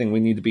 And I think we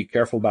need to be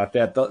careful about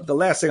that. The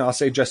last thing I'll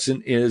say,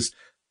 Justin, is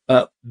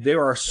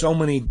there are so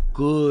many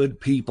good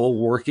people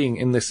working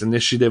in this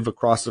initiative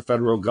across the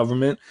federal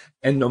government.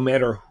 And no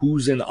matter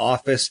who's in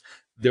office,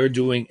 they're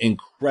doing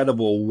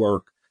incredible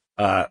work,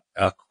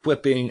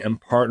 equipping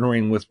and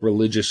partnering with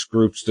religious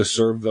groups to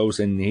serve those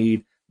in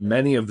need.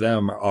 Many of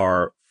them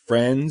are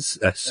friends.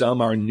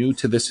 Some are new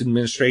to this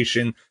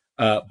administration,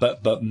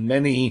 but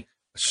many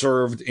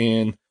served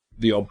in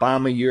the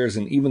Obama years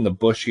and even the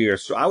Bush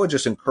years. So I would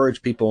just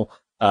encourage people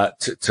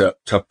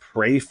to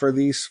pray for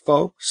these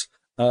folks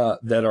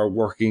that are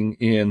working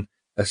in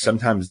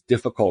sometimes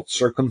difficult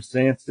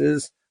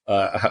circumstances.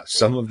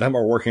 Some of them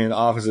are working in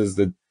offices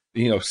that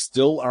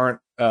still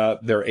aren't.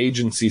 Their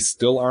agencies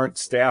still aren't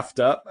staffed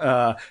up,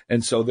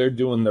 and so they're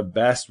doing the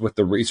best with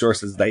the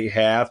resources they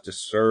have to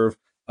serve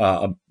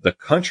the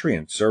country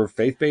and serve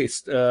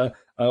faith-based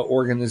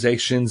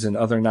organizations and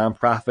other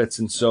nonprofits.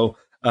 And so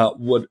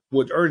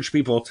would urge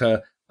people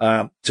to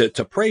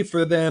pray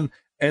for them,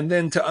 and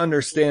then to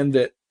understand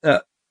that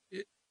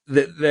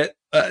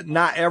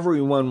not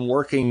everyone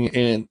working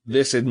in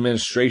this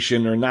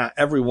administration, or not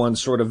everyone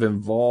sort of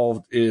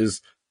involved,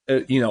 is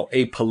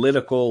a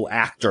political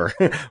actor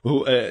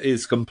who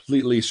is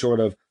completely sort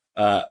of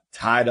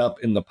tied up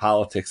in the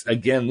politics.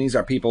 Again, these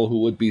are people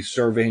who would be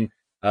serving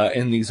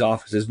in these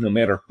offices no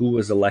matter who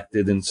was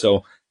elected. And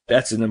so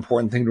that's an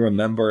important thing to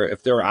remember.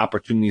 If there are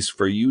opportunities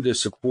for you to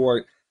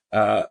support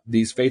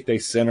these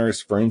faith-based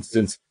centers, for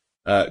instance,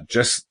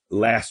 just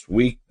last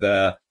week,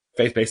 the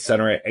Faith-Based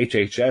Center at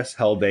HHS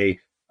held a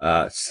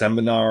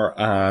seminar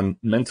on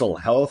mental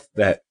health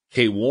that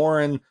Kay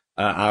Warren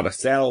out of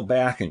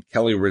Saddleback and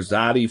Kelly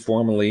Rosati,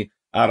 formerly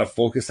out of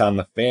Focus on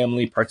the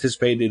Family,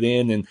 participated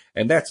in.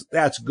 And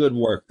that's good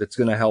work that's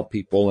going to help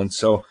people. And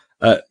so,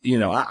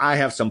 I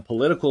have some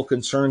political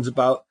concerns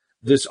about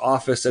this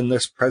office and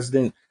this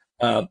president,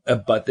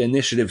 but the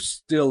initiative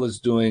still is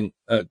doing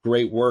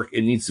great work.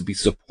 It needs to be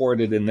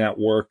supported in that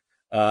work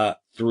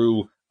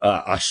through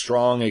a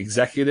strong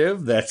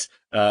executive that's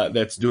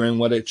doing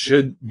what it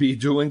should be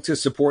doing to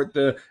support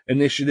the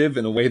initiative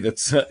in a way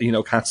that's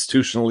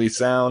constitutionally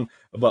sound,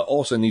 but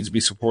also needs to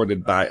be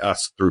supported by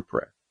us through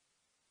prayer.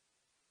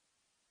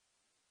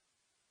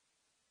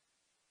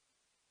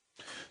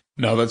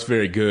 No, that's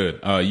very good.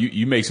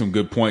 You make some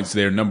good points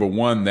there. Number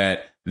one,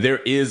 that there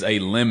is a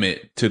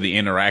limit to the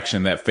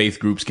interaction that faith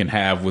groups can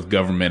have with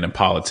government and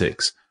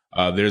politics.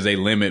 There's a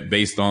limit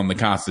based on the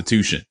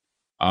Constitution.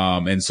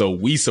 And so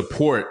we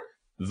support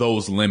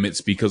those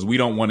limits because we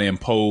don't want to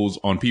impose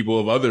on people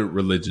of other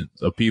religions,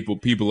 of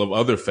people of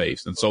other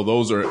faiths. And so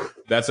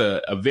that's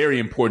a very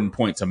important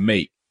point to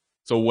make.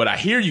 So what I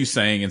hear you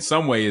saying in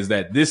some way is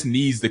that this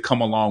needs to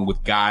come along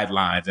with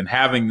guidelines, and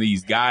having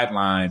these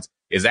guidelines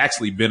is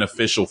actually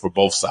beneficial for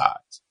both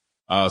sides.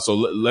 So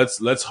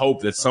let's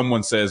hope that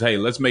someone says, hey,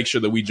 let's make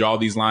sure that we draw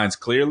these lines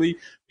clearly,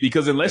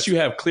 because unless you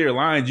have clear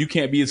lines, you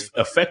can't be as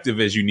effective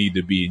as you need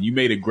to be. And you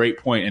made a great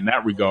point in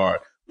that regard.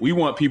 We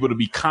want people to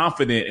be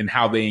confident in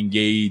how they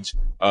engage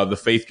the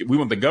faith. We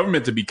want the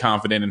government to be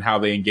confident in how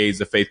they engage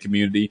the faith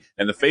community,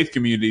 and the faith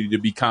community to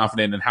be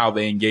confident in how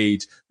they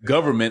engage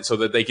government, so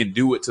that they can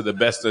do it to the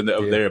best of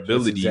their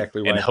ability,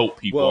 exactly right, and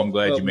help people. Well, I'm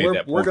glad you made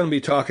that point. We're going to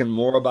be talking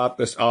more about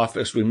this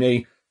office. We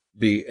may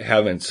be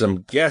having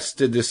some guests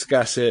to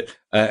discuss it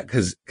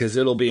because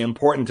it'll be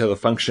important to the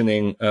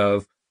functioning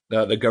of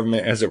the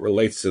government as it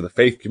relates to the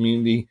faith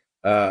community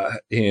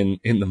in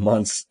the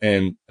months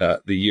and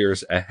the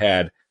years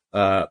ahead.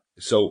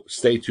 So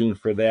stay tuned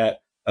for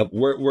that.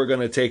 We're going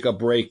to take a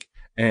break,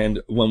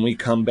 and when we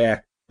come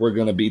back, we're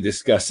going to be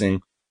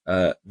discussing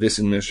this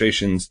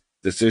administration's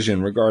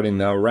decision regarding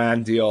the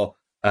Iran deal,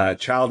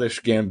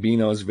 Childish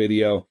Gambino's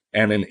video,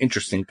 and an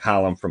interesting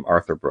column from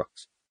Arthur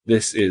Brooks.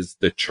 This is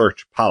the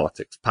Church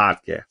Politics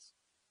Podcast.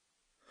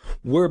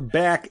 We're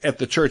back at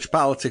the Church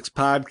Politics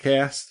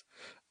Podcast.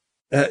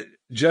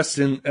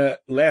 Justin,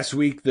 last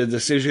week, the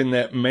decision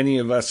that many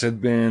of us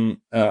had been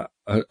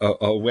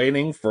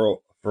awaiting for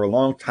a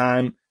long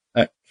time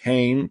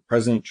came.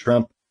 President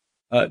Trump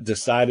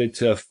decided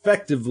to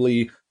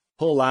effectively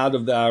pull out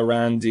of the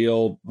Iran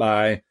deal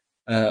by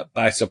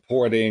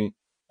supporting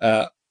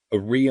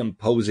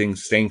reimposing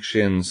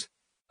sanctions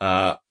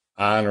on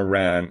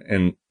Iran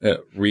and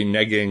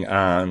reneging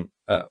on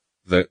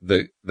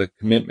the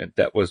commitment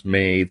that was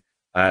made.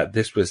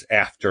 This was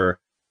after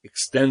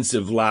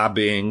extensive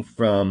lobbying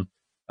from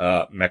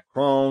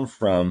Macron,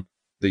 from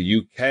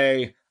the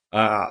UK,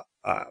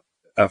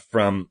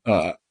 from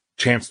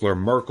Chancellor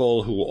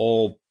Merkel,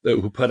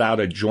 who put out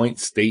a joint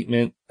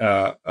statement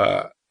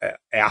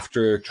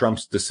after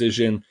Trump's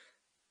decision.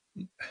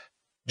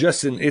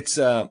 Justin, it's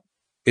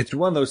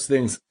one of those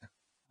things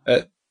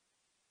that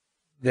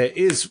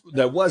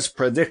was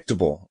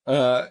predictable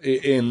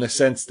in the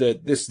sense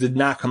that this did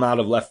not come out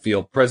of left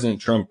field.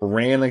 President Trump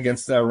ran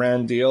against the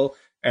Iran deal,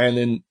 and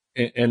in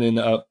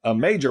a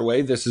major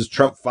way, this is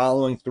Trump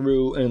following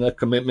through in a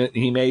commitment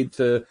he made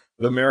to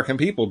the American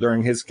people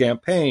during his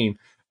campaign.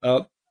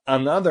 On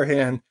the other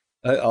hand,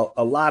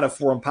 a lot of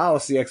foreign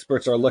policy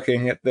experts are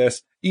looking at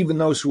this, even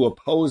those who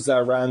opposed the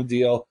Iran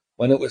deal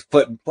when it was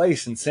put in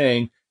place, and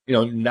saying,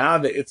 now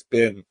that it's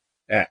been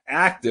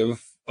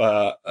active,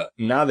 now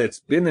that it's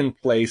been in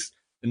place,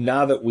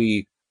 now that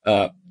we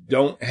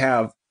don't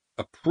have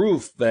a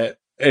proof that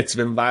it's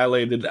been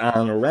violated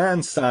on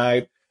Iran's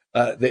side,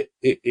 that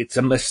it's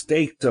a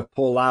mistake to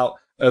pull out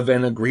of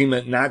an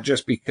agreement, not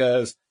just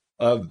because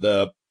of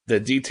the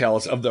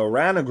details of the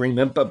Iran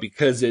agreement, but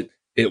because it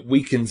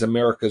weakens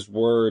America's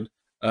word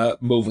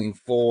moving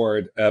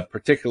forward,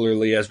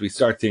 particularly as we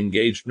start to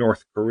engage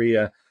North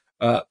Korea.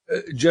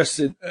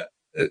 Justin,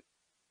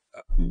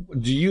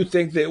 do you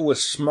think that it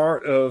was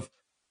smart of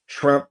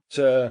Trump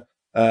to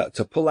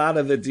pull out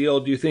of the deal?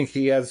 Do you think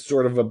he has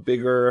sort of a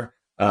bigger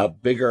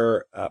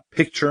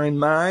picture in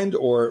mind,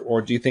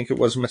 or do you think it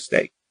was a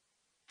mistake?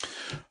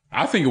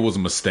 I think it was a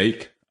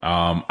mistake.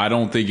 I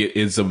don't think it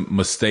is a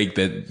mistake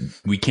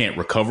that we can't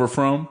recover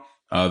from.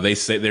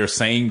 They're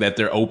saying that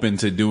they're open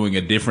to doing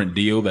a different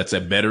deal that's a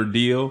better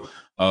deal.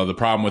 The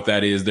problem with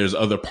that is there's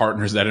other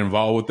partners that are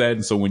involved with that.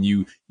 And so when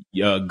you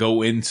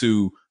go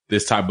into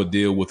this type of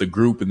deal with a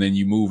group and then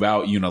you move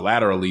out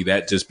unilaterally,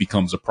 that just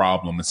becomes a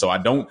problem. And so I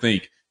don't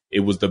think it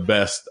was the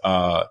best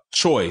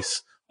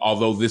choice,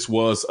 although this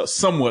was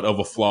somewhat of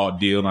a flawed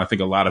deal. And I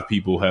think a lot of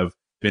people have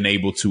been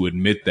able to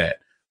admit that.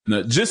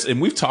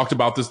 And we've talked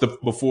about this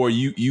before.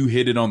 You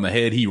hit it on the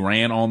head. He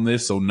ran on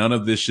this, so none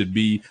of this should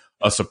be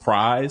a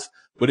surprise.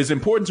 But it's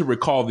important to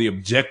recall the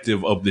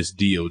objective of this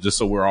deal, just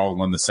so we're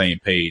all on the same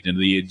page. And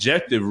the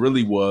objective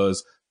really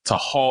was to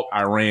halt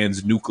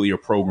Iran's nuclear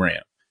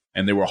program.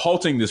 And they were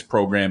halting this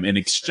program in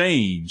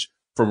exchange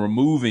for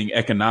removing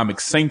economic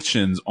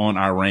sanctions on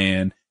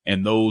Iran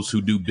and those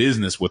who do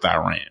business with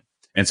Iran.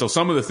 And so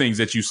some of the things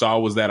that you saw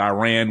was that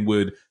Iran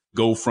would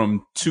go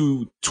from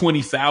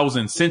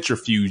 20,000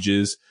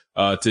 centrifuges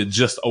to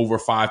just over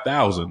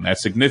 5,000.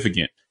 That's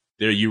significant.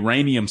 Their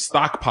uranium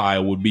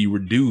stockpile would be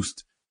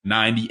reduced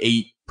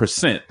 98%.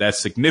 That's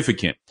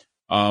significant.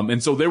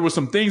 And so there were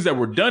some things that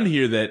were done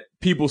here that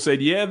people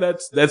said, yeah,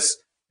 that's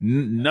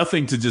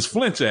nothing to just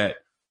flinch at.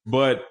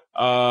 But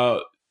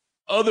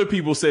other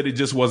people said it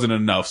just wasn't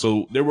enough.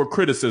 So there were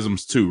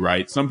criticisms too,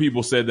 right? Some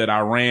people said that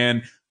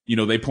Iran,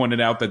 they pointed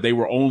out that they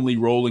were only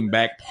rolling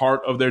back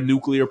part of their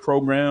nuclear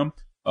program.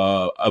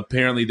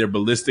 Apparently their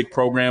ballistic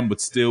program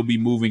would still be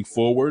moving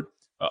forward.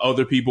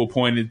 Other people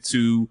pointed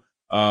to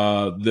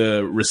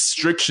the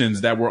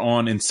restrictions that were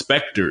on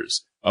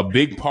inspectors. A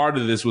big part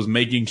of this was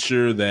making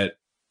sure that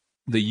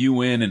the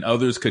UN and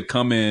others could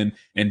come in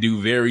and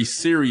do very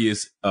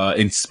serious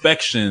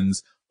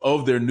inspections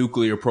of their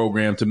nuclear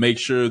program to make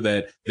sure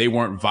that they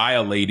weren't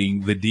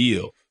violating the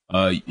deal.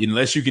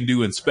 Unless you can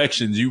do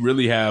inspections, you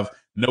really have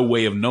no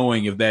way of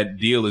knowing if that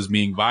deal is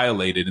being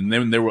violated. And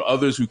then there were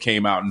others who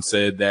came out and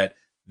said that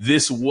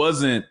this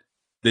wasn't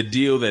the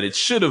deal that it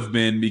should have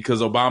been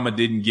because Obama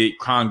didn't get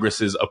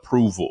Congress's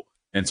approval.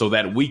 And so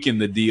that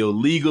weakened the deal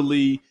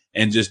legally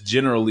and just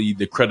generally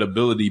the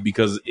credibility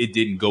because it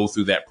didn't go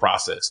through that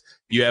process.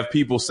 You have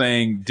people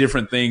saying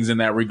different things in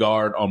that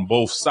regard on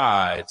both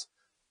sides.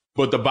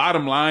 But the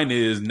bottom line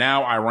is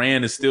now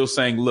Iran is still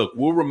saying, look,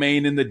 we'll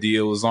remain in the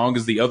deal as long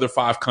as the other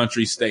 5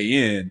 countries stay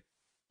in.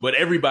 But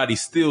everybody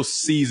still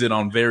sees it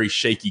on very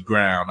shaky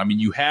ground. I mean,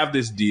 you have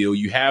this deal,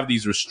 you have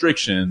these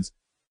restrictions,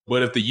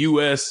 but if the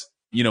U.S.,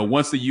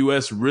 once the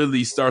U.S.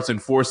 really starts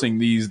enforcing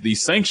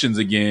these sanctions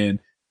again,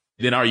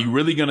 then are you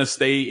really going to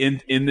stay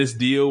in this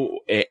deal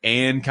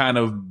and kind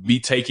of be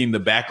taking the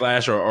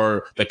backlash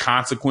or the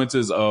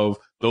consequences of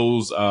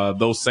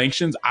those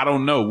sanctions? I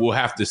don't know. We'll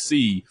have to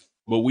see.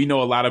 But we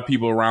know a lot of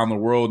people around the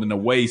world in a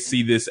way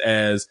see this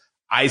as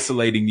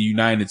isolating the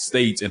United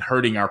States and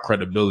hurting our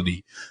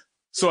credibility.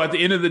 So at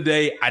the end of the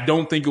day, I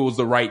don't think it was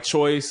the right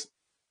choice.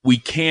 We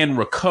can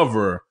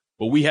recover,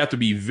 but we have to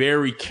be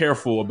very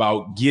careful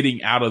about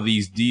getting out of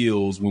these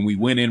deals when we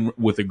went in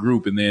with a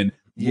group and then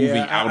moving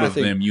out of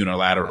them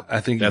unilaterally.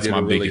 I think that's you did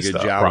my a really biggest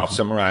good job problem. of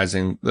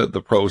summarizing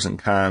the pros and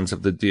cons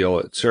of the deal.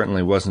 It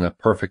certainly wasn't a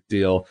perfect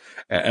deal.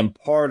 And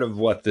part of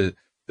what the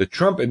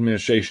Trump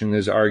administration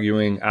is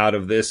arguing out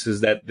of this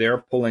is that they're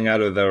pulling out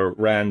of the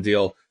Iran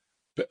deal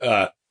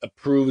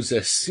proves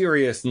a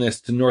seriousness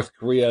to North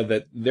Korea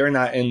that they're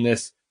not in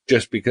this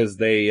just because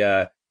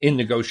they in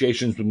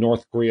negotiations with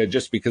North Korea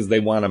just because they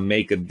want to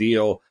make a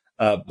deal,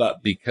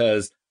 but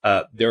because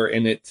they're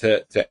in it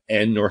to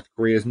end North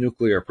Korea's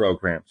nuclear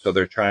program. So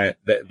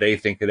they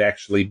think it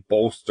actually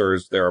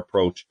bolsters their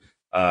approach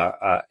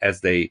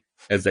as they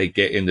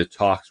get into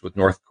talks with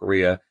North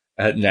Korea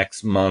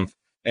next month.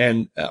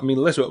 And I mean,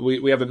 listen,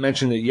 we haven't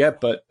mentioned it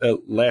yet, but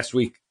last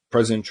week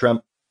President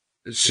Trump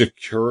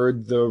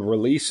secured the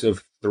release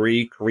of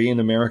 3 Korean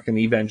American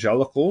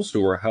evangelicals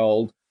who were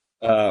held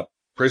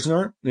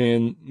prisoner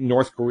in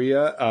North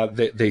Korea.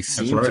 They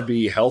seem to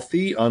be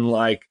healthy,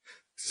 unlike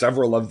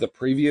several of the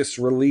previous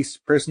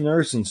released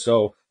prisoners. And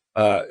so,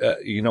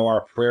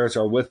 our prayers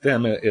are with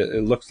them.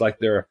 It looks like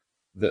they're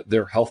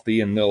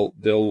healthy and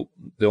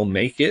they'll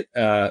make it.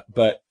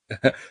 But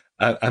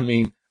I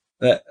mean,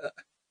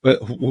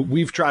 but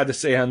we've tried to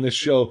say on this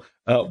show,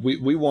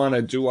 we want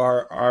to do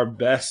our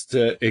best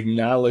to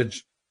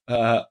acknowledge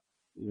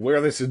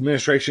where this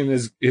administration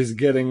is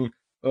getting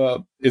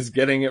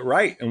it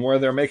right and where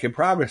they're making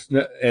progress.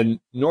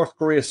 And North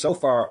Korea so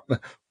far,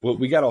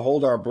 we got to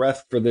hold our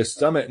breath for this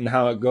summit and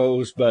how it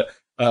goes. But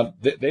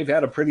they've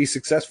had a pretty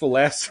successful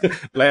last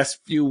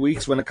few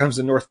weeks when it comes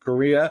to North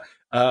Korea.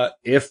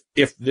 If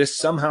this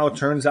somehow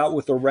turns out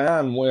with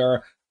Iran,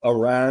 where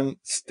Iran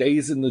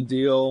stays in the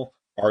deal,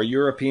 our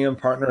European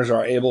partners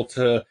are able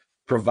to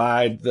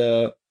provide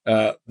the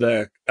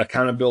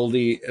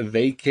accountability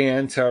they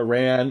can to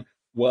Iran.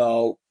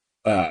 Well,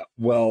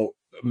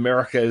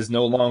 America is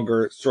no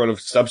longer sort of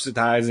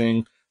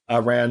subsidizing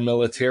Iran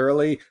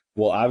militarily.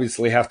 We'll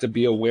obviously have to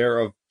be aware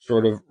of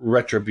sort of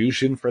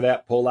retribution for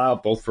that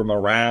pullout, both from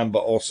Iran,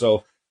 but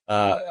also,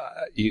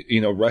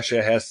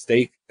 Russia has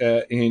stake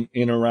in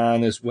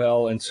Iran as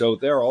well. And so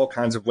there are all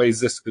kinds of ways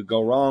this could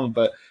go wrong.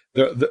 But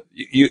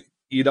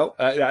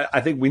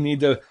I think we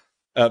need to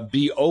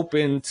be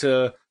open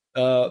to,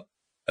 this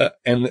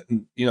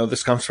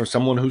comes from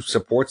someone who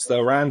supports the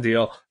Iran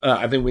deal.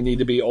 I think we need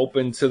to be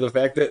open to the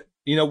fact that,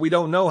 we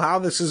don't know how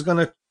this is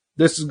going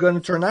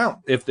to turn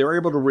out. If they're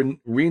able to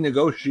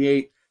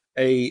renegotiate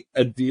a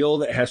deal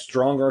that has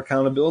stronger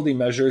accountability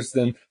measures,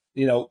 then,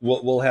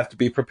 we'll have to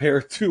be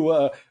prepared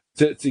to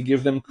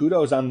give them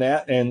kudos on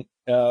that. And,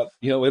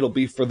 it'll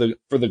be for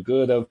the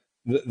good of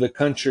the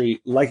country.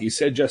 Like you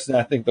said, Justin,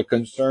 I think the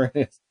concern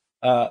is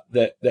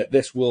that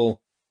this will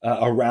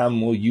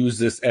Iran will use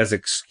this as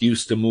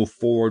excuse to move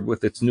forward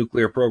with its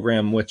nuclear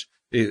program, which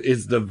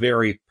is the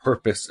very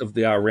purpose of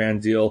the Iran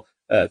deal,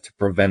 to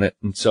prevent it.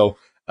 And so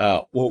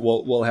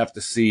we'll have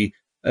to see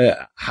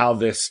how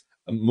this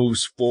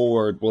moves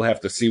forward. We'll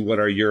have to see what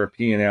our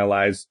European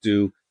allies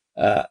do.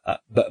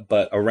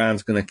 But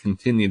Iran's going to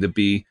continue to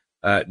be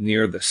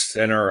near the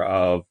center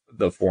of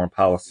the foreign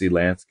policy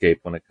landscape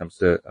when it comes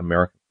to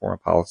American foreign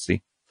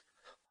policy.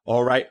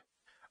 All right.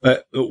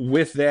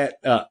 With that,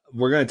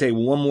 we're going to take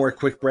one more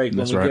quick break.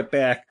 When we get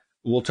back,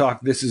 we'll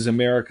talk This Is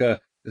America,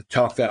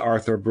 talk that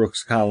Arthur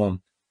Brooks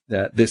column.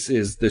 This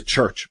is the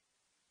Church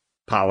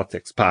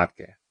Politics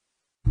Podcast.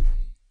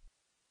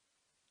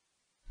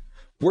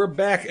 We're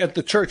back at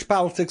the Church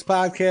Politics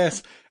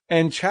Podcast,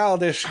 and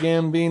Childish,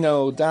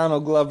 Gambino,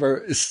 Donald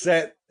Glover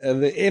set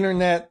the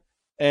internet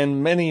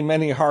and many,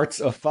 many hearts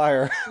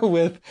afire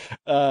with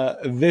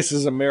This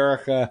Is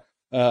America,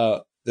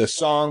 the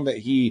song that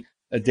he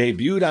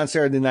debuted on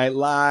Saturday Night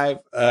Live,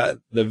 the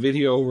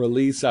video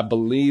release, I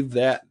believe,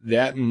 that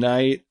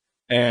night,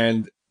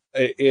 and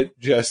it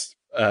just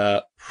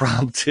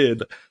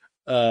prompted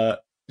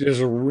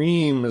just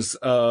reams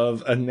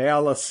of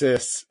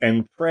analysis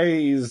and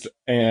praise,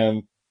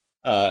 and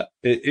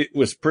it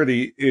was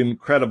pretty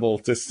incredible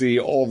to see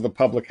all the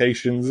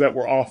publications that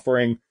were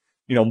offering,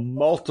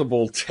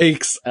 multiple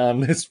takes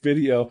on this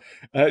video.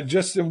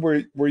 Justin,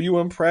 were you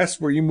impressed?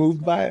 Were you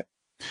moved by it?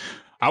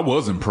 I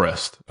was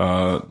impressed.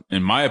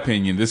 In my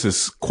opinion, this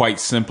is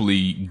quite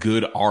simply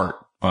good art.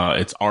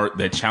 It's art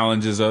that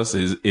challenges us.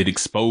 It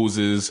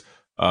exposes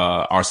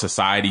our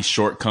society's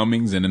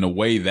shortcomings. And in a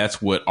way,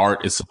 that's what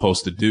art is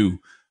supposed to do.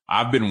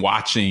 I've been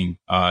watching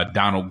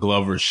Donald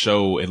Glover's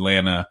show,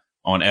 Atlanta,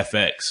 on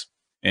FX,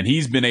 and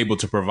he's been able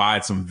to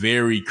provide some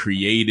very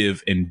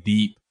creative and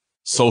deep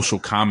social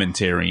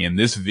commentary. And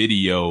this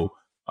video,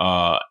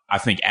 I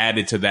think,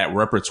 added to that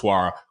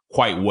repertoire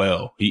quite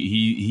well.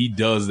 He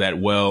does that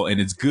well, and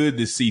it's good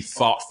to see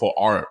thoughtful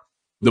art.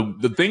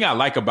 The thing I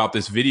like about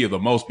this video the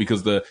most,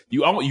 because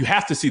you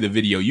have to see the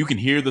video. You can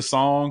hear the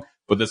song,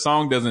 but the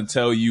song doesn't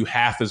tell you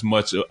half as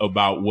much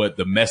about what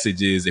the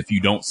message is if you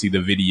don't see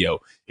the video.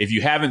 If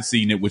you haven't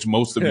seen it, which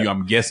most of you,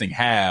 I'm guessing,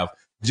 have,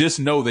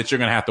 just know that you're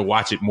going to have to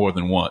watch it more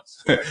than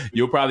once.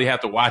 You'll probably have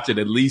to watch it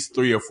at least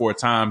 3 or 4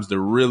 times to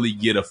really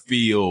get a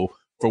feel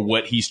for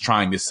what he's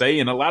trying to say.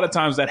 And a lot of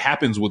times that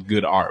happens with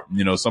good art.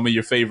 Some of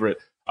your favorite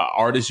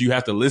artists, you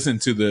have to listen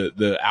to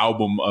the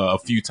album a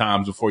few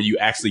times before you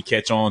actually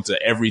catch on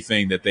to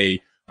everything that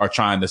they are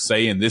trying to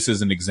say. And this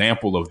is an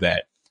example of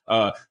that.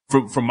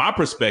 From my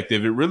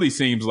perspective, it really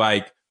seems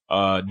like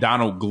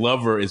Donald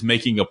Glover is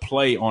making a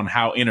play on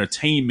how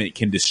entertainment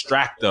can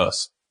distract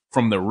us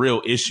from the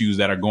real issues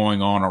that are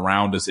going on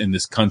around us in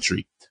this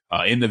country.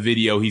 In the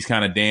video, he's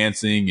kind of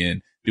dancing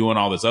and doing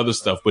all this other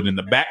stuff. But in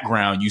the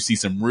background, you see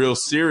some real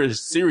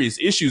serious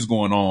issues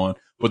going on,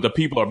 but the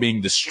people are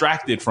being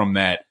distracted from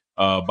that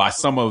by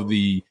some of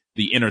the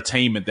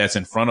entertainment that's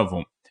in front of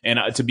them. And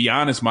to be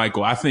honest,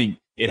 Michael, I think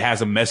it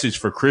has a message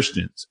for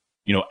Christians.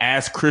 You know,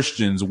 as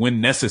Christians,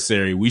 when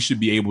necessary, we should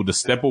be able to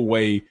step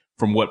away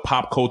from what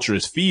pop culture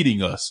is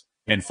feeding us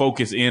and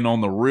focus in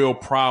on the real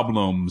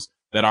problems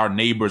that our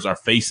neighbors are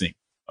facing.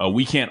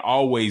 We can't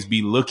always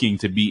be looking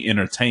to be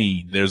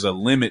entertained. There's a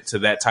limit to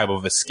that type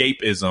of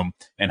escapism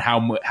and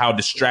how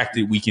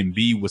distracted we can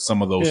be with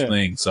some of those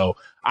things. So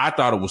I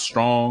thought it was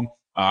strong.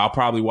 I'll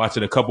probably watch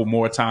it a couple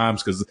more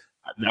times because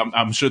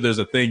I'm sure there's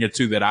a thing or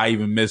two that I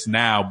even miss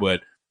now,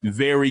 but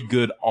very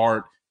good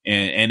art.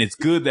 And it's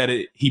good that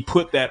he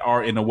put that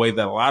art in a way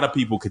that a lot of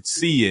people could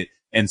see it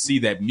and see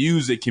that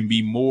music can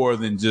be more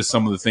than just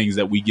some of the things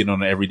that we get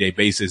on an everyday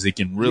basis. It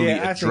can really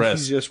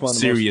address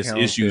serious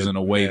issues in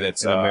a way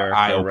that's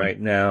eye-opening right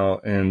now.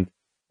 And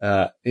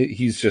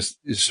he's just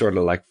sort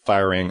of like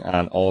firing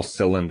on all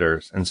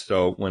cylinders. And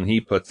so when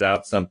he puts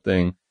out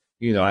something,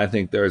 you know, I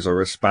think there's a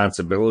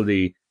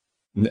responsibility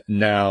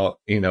now,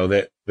 you know,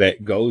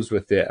 that goes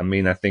with it. I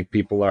mean, I think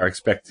people are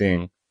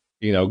expecting,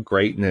 you know,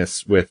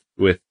 greatness with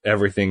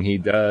everything he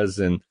does.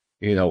 And,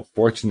 you know,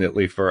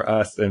 fortunately for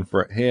us and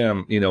for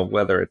him, you know,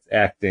 whether it's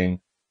acting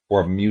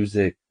or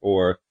music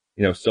or,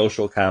 you know,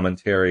 social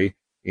commentary,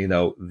 you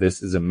know,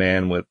 this is a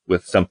man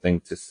with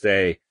something to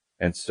say.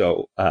 And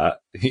so,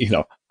 you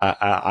know,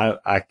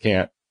 I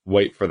can't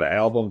wait for the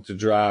album to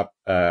drop.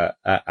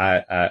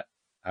 I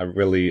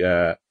really,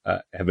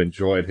 have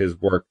enjoyed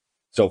his work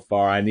so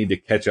far. I need to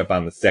catch up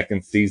on the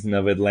second season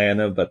of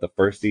Atlanta, but the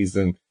first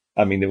season,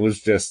 I mean, it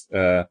was just,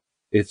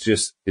 it's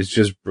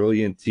just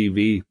brilliant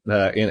TV,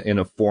 in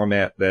a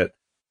format that,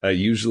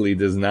 usually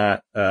does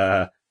not,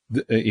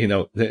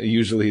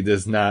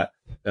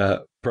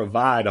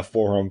 provide a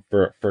forum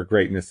for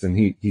greatness.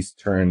 And he's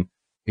turned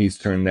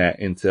that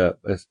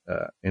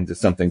into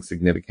something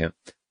significant.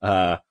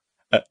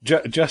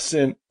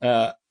 Justin,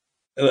 I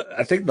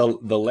think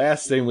the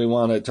last thing we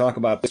want to talk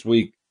about this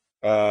week,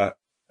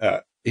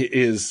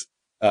 is,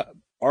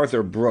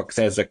 Arthur Brooks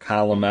has a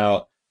column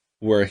out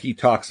where he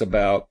talks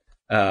about,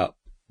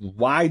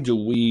 why do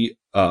we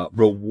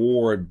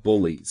reward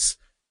bullies?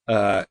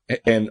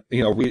 And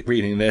you know,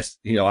 reading this,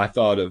 you know, I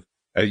thought of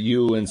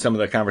you and some of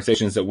the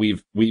conversations that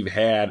we've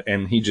had,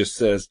 and he just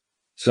says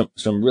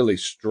some really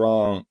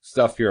strong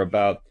stuff here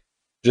about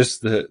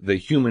just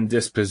the human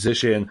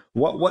disposition.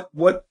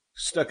 What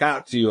stuck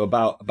out to you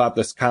about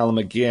this column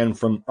again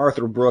from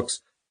Arthur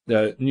Brooks,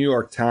 the New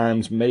York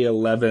Times, May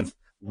 11th?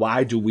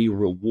 Why do we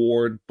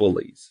reward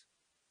bullies?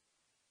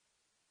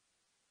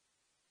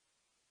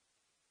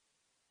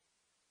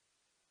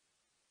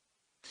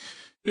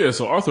 Yeah,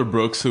 so Arthur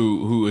Brooks,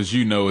 who, as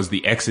you know, is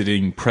the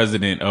exiting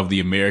president of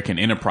the American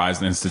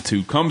Enterprise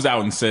Institute, comes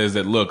out and says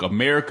that, look,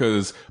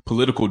 America's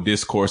political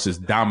discourse is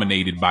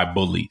dominated by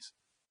bullies.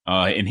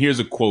 And here's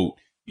a quote.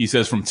 He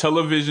says, from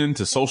television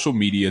to social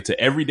media to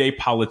everyday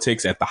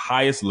politics at the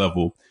highest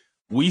level,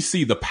 we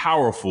see the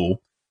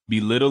powerful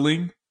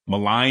belittling,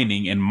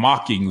 maligning, and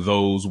mocking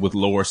those with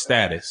lower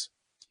status.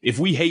 If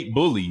we hate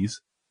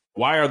bullies,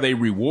 why are they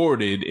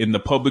rewarded in the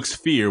public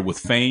sphere with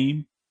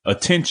fame,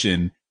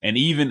 attention, and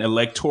even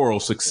electoral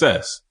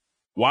success?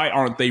 Why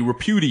aren't they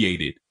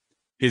repudiated?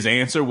 His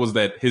answer was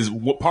that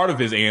part of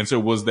his answer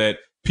was that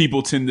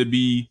people tend to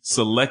be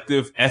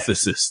selective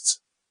ethicists.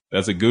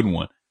 That's a good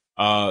one.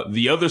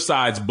 The other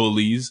side's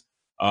bully is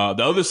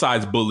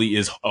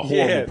a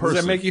horrible person.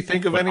 Does that make you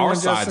think of anyone? Our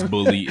side's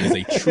bully is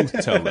a truth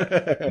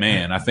teller.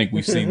 Man, I think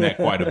we've seen that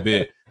quite a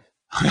bit.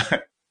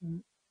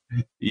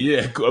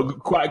 Yeah,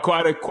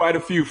 quite a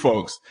few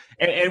folks.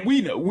 And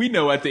we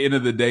know at the end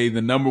of the day,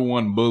 the number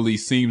one bully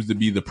seems to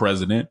be the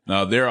president.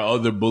 There are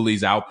other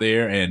bullies out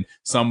there, and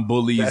some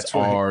bullies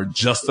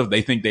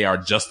they think they are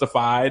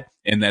justified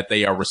and that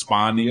they are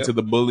responding to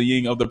the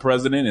bullying of the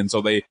president. And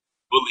so they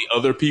bully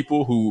other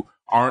people who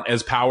aren't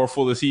as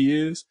powerful as he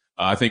is.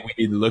 I think we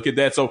need to look at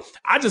that. So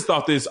I just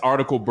thought this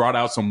article brought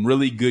out some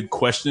really good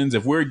questions.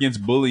 If we're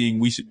against bullying,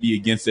 we should be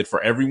against it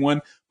for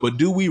everyone. But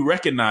do we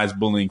recognize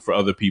bullying for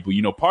other people?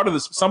 You know, part of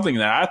this, something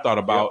that I thought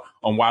about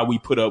on why we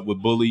put up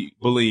with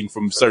bullying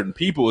from certain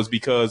people is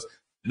because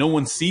no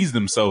one sees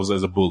themselves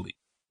as a bully.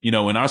 You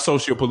know, in our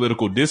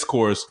socio-political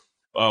discourse,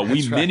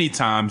 many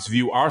times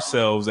view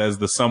ourselves as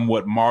the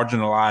somewhat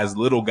marginalized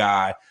little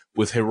guy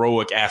with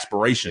heroic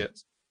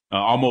aspirations.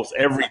 Almost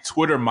every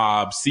Twitter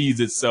mob sees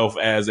itself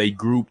as a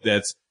group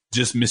that's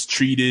just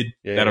mistreated,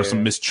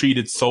 some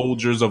mistreated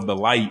soldiers of the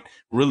light,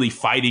 really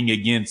fighting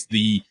against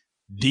the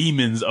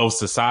demons of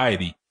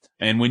society.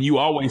 And when you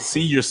always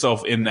see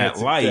yourself in that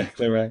light,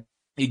 exactly right.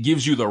 It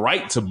gives you the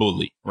right to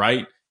bully,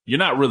 right? You're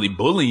not really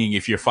bullying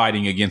if you're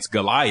fighting against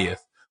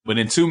Goliath. But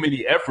in too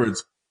many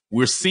efforts,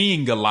 we're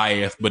seeing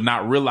Goliath, but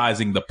not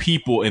realizing the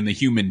people and the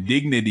human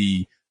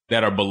dignity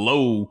that are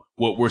below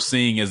what we're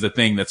seeing as the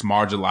thing that's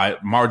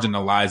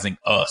marginalizing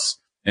us.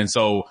 And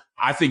so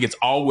I think it's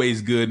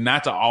always good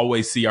not to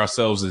always see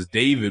ourselves as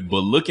David, but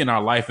look in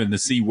our life and to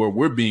see where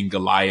we're being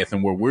Goliath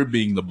and where we're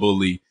being the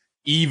bully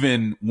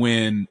even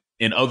when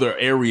in other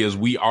areas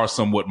we are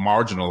somewhat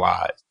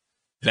marginalized.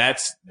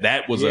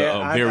 That was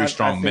a very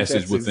strong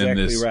message within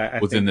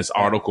this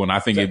article, and I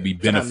think it'd be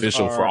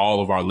beneficial for all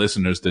of our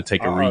listeners to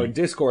take a read. Our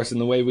discourse and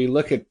the way we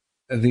look at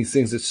these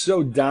things is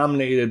so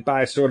dominated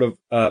by sort of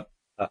a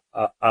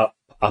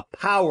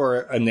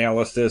power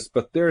analysis,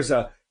 but there's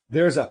a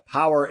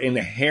power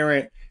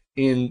inherent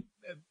in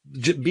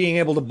being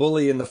able to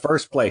bully in the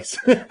first place,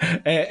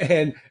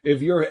 and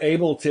if you're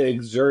able to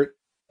exert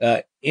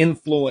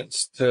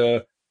influence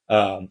to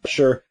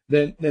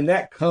then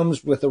that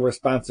comes with a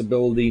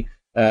responsibility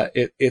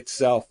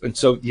itself. And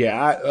so,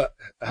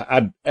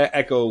 I'd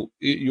echo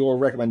your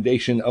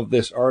recommendation of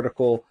this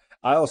article.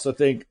 I also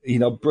think,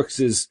 Brooks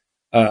is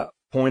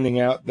pointing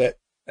out that,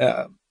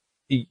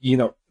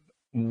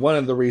 one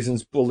of the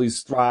reasons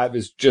bullies thrive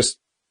is just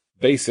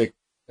basic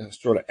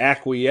sort of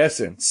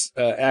acquiescence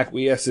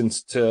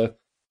to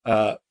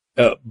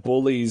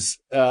bullies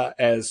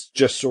as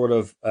just sort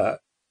of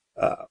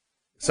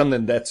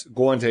something that's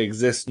going to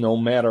exist no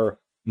matter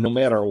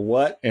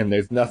what, and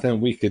there's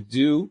nothing we could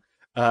do.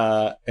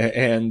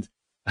 And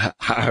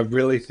I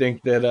really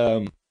think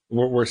that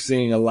we're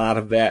seeing a lot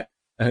of that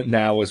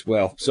now as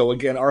well. So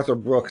again, Arthur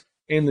Brooks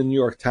in the New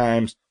York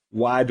Times,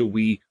 Why Do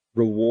We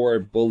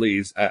Reward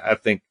Bullies? I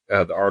think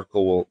the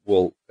article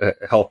will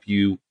help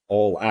you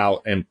all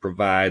out and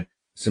provide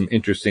some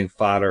interesting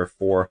fodder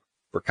for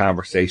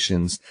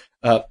conversations.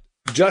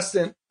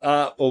 Justin,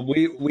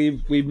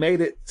 we've made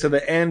it to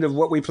the end of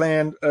what we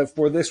planned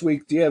for this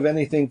week. Do you have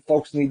anything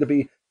folks need to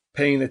be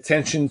paying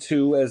attention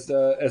to as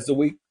the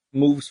week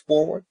moves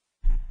forward?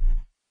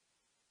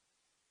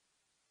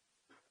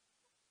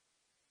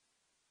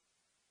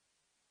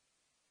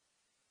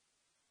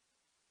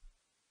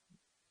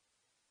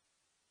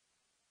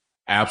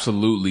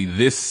 Absolutely.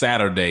 This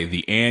Saturday,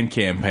 the AND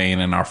campaign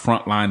and our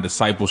frontline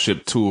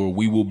discipleship tour,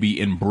 we will be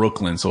in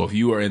Brooklyn. So if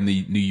you are in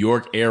the New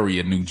York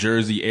area, New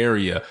Jersey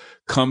area,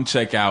 come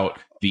check out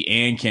the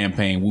AND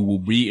campaign. We will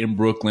be in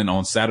Brooklyn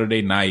on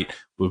Saturday night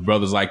with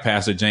brothers like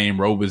Pastor James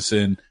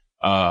Roberson,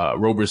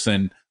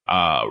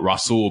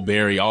 Rasul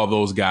Berry, all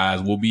those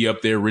guys. We'll be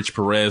up there.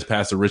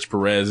 Pastor Rich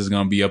Perez is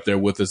going to be up there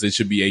with us. It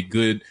should be a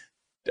good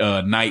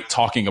night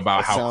talking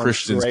about how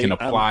Christians can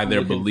apply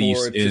their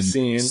beliefs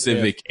in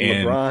civic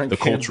and the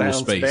cultural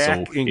space.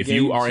 So if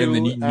you are in the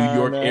New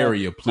York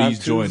area, please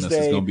join us.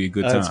 It's going to be a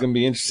good time. It's going to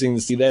be interesting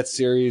to see that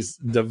series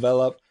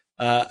develop.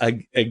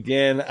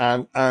 Again,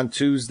 on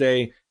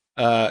Tuesday,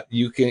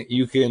 you can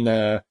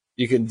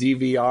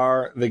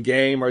DVR the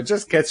game or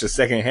just catch the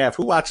second half.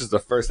 Who watches the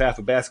first half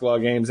of basketball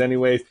games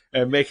anyways,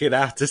 and make it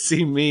out to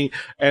see me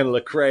and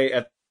Lecrae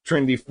at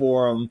Trinity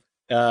Forum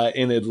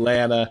in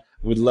Atlanta.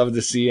 Would love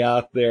to see you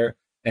out there.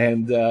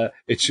 And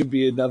it should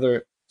be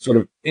another sort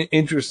of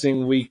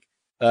interesting week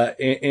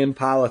in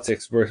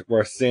politics.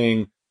 We're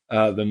seeing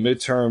the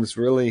midterms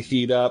really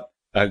heat up.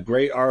 A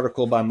great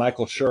article by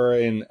Michael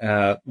Schur in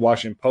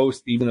Washington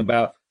Post, even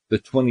about the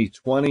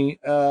 2020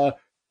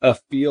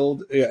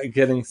 field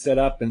getting set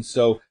up. And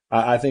so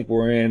I think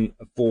we're in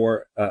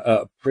for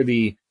a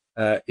pretty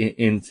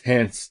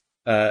intense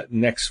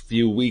next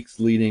few weeks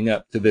leading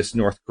up to this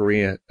North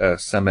Korea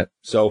summit.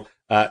 So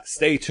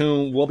stay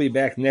tuned. We'll be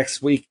back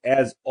next week,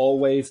 as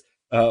always,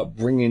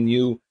 bringing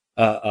you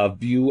a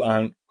view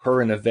on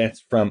current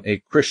events from a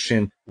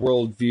Christian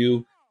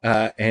worldview.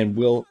 And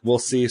we'll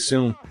see you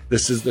soon.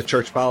 This is the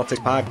Church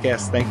Politics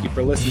Podcast. Thank you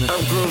for listening.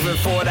 I'm grooving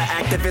for the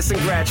activists and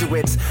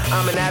graduates.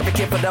 I'm an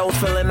advocate for those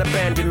feeling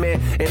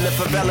abandonment in the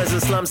favelas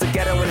and slums of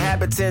ghetto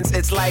inhabitants.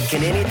 It's like,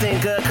 can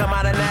anything good come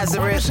out of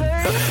Nazareth?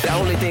 The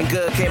only thing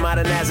good came out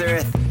of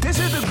Nazareth. This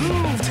is the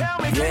groove. Tell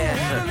me, can you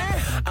handle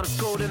it? I'm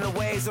schooled in the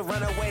ways of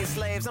runaway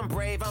slaves. I'm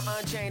brave, I'm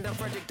unchained. I'm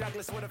Frederick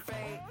Douglass with a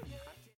fade.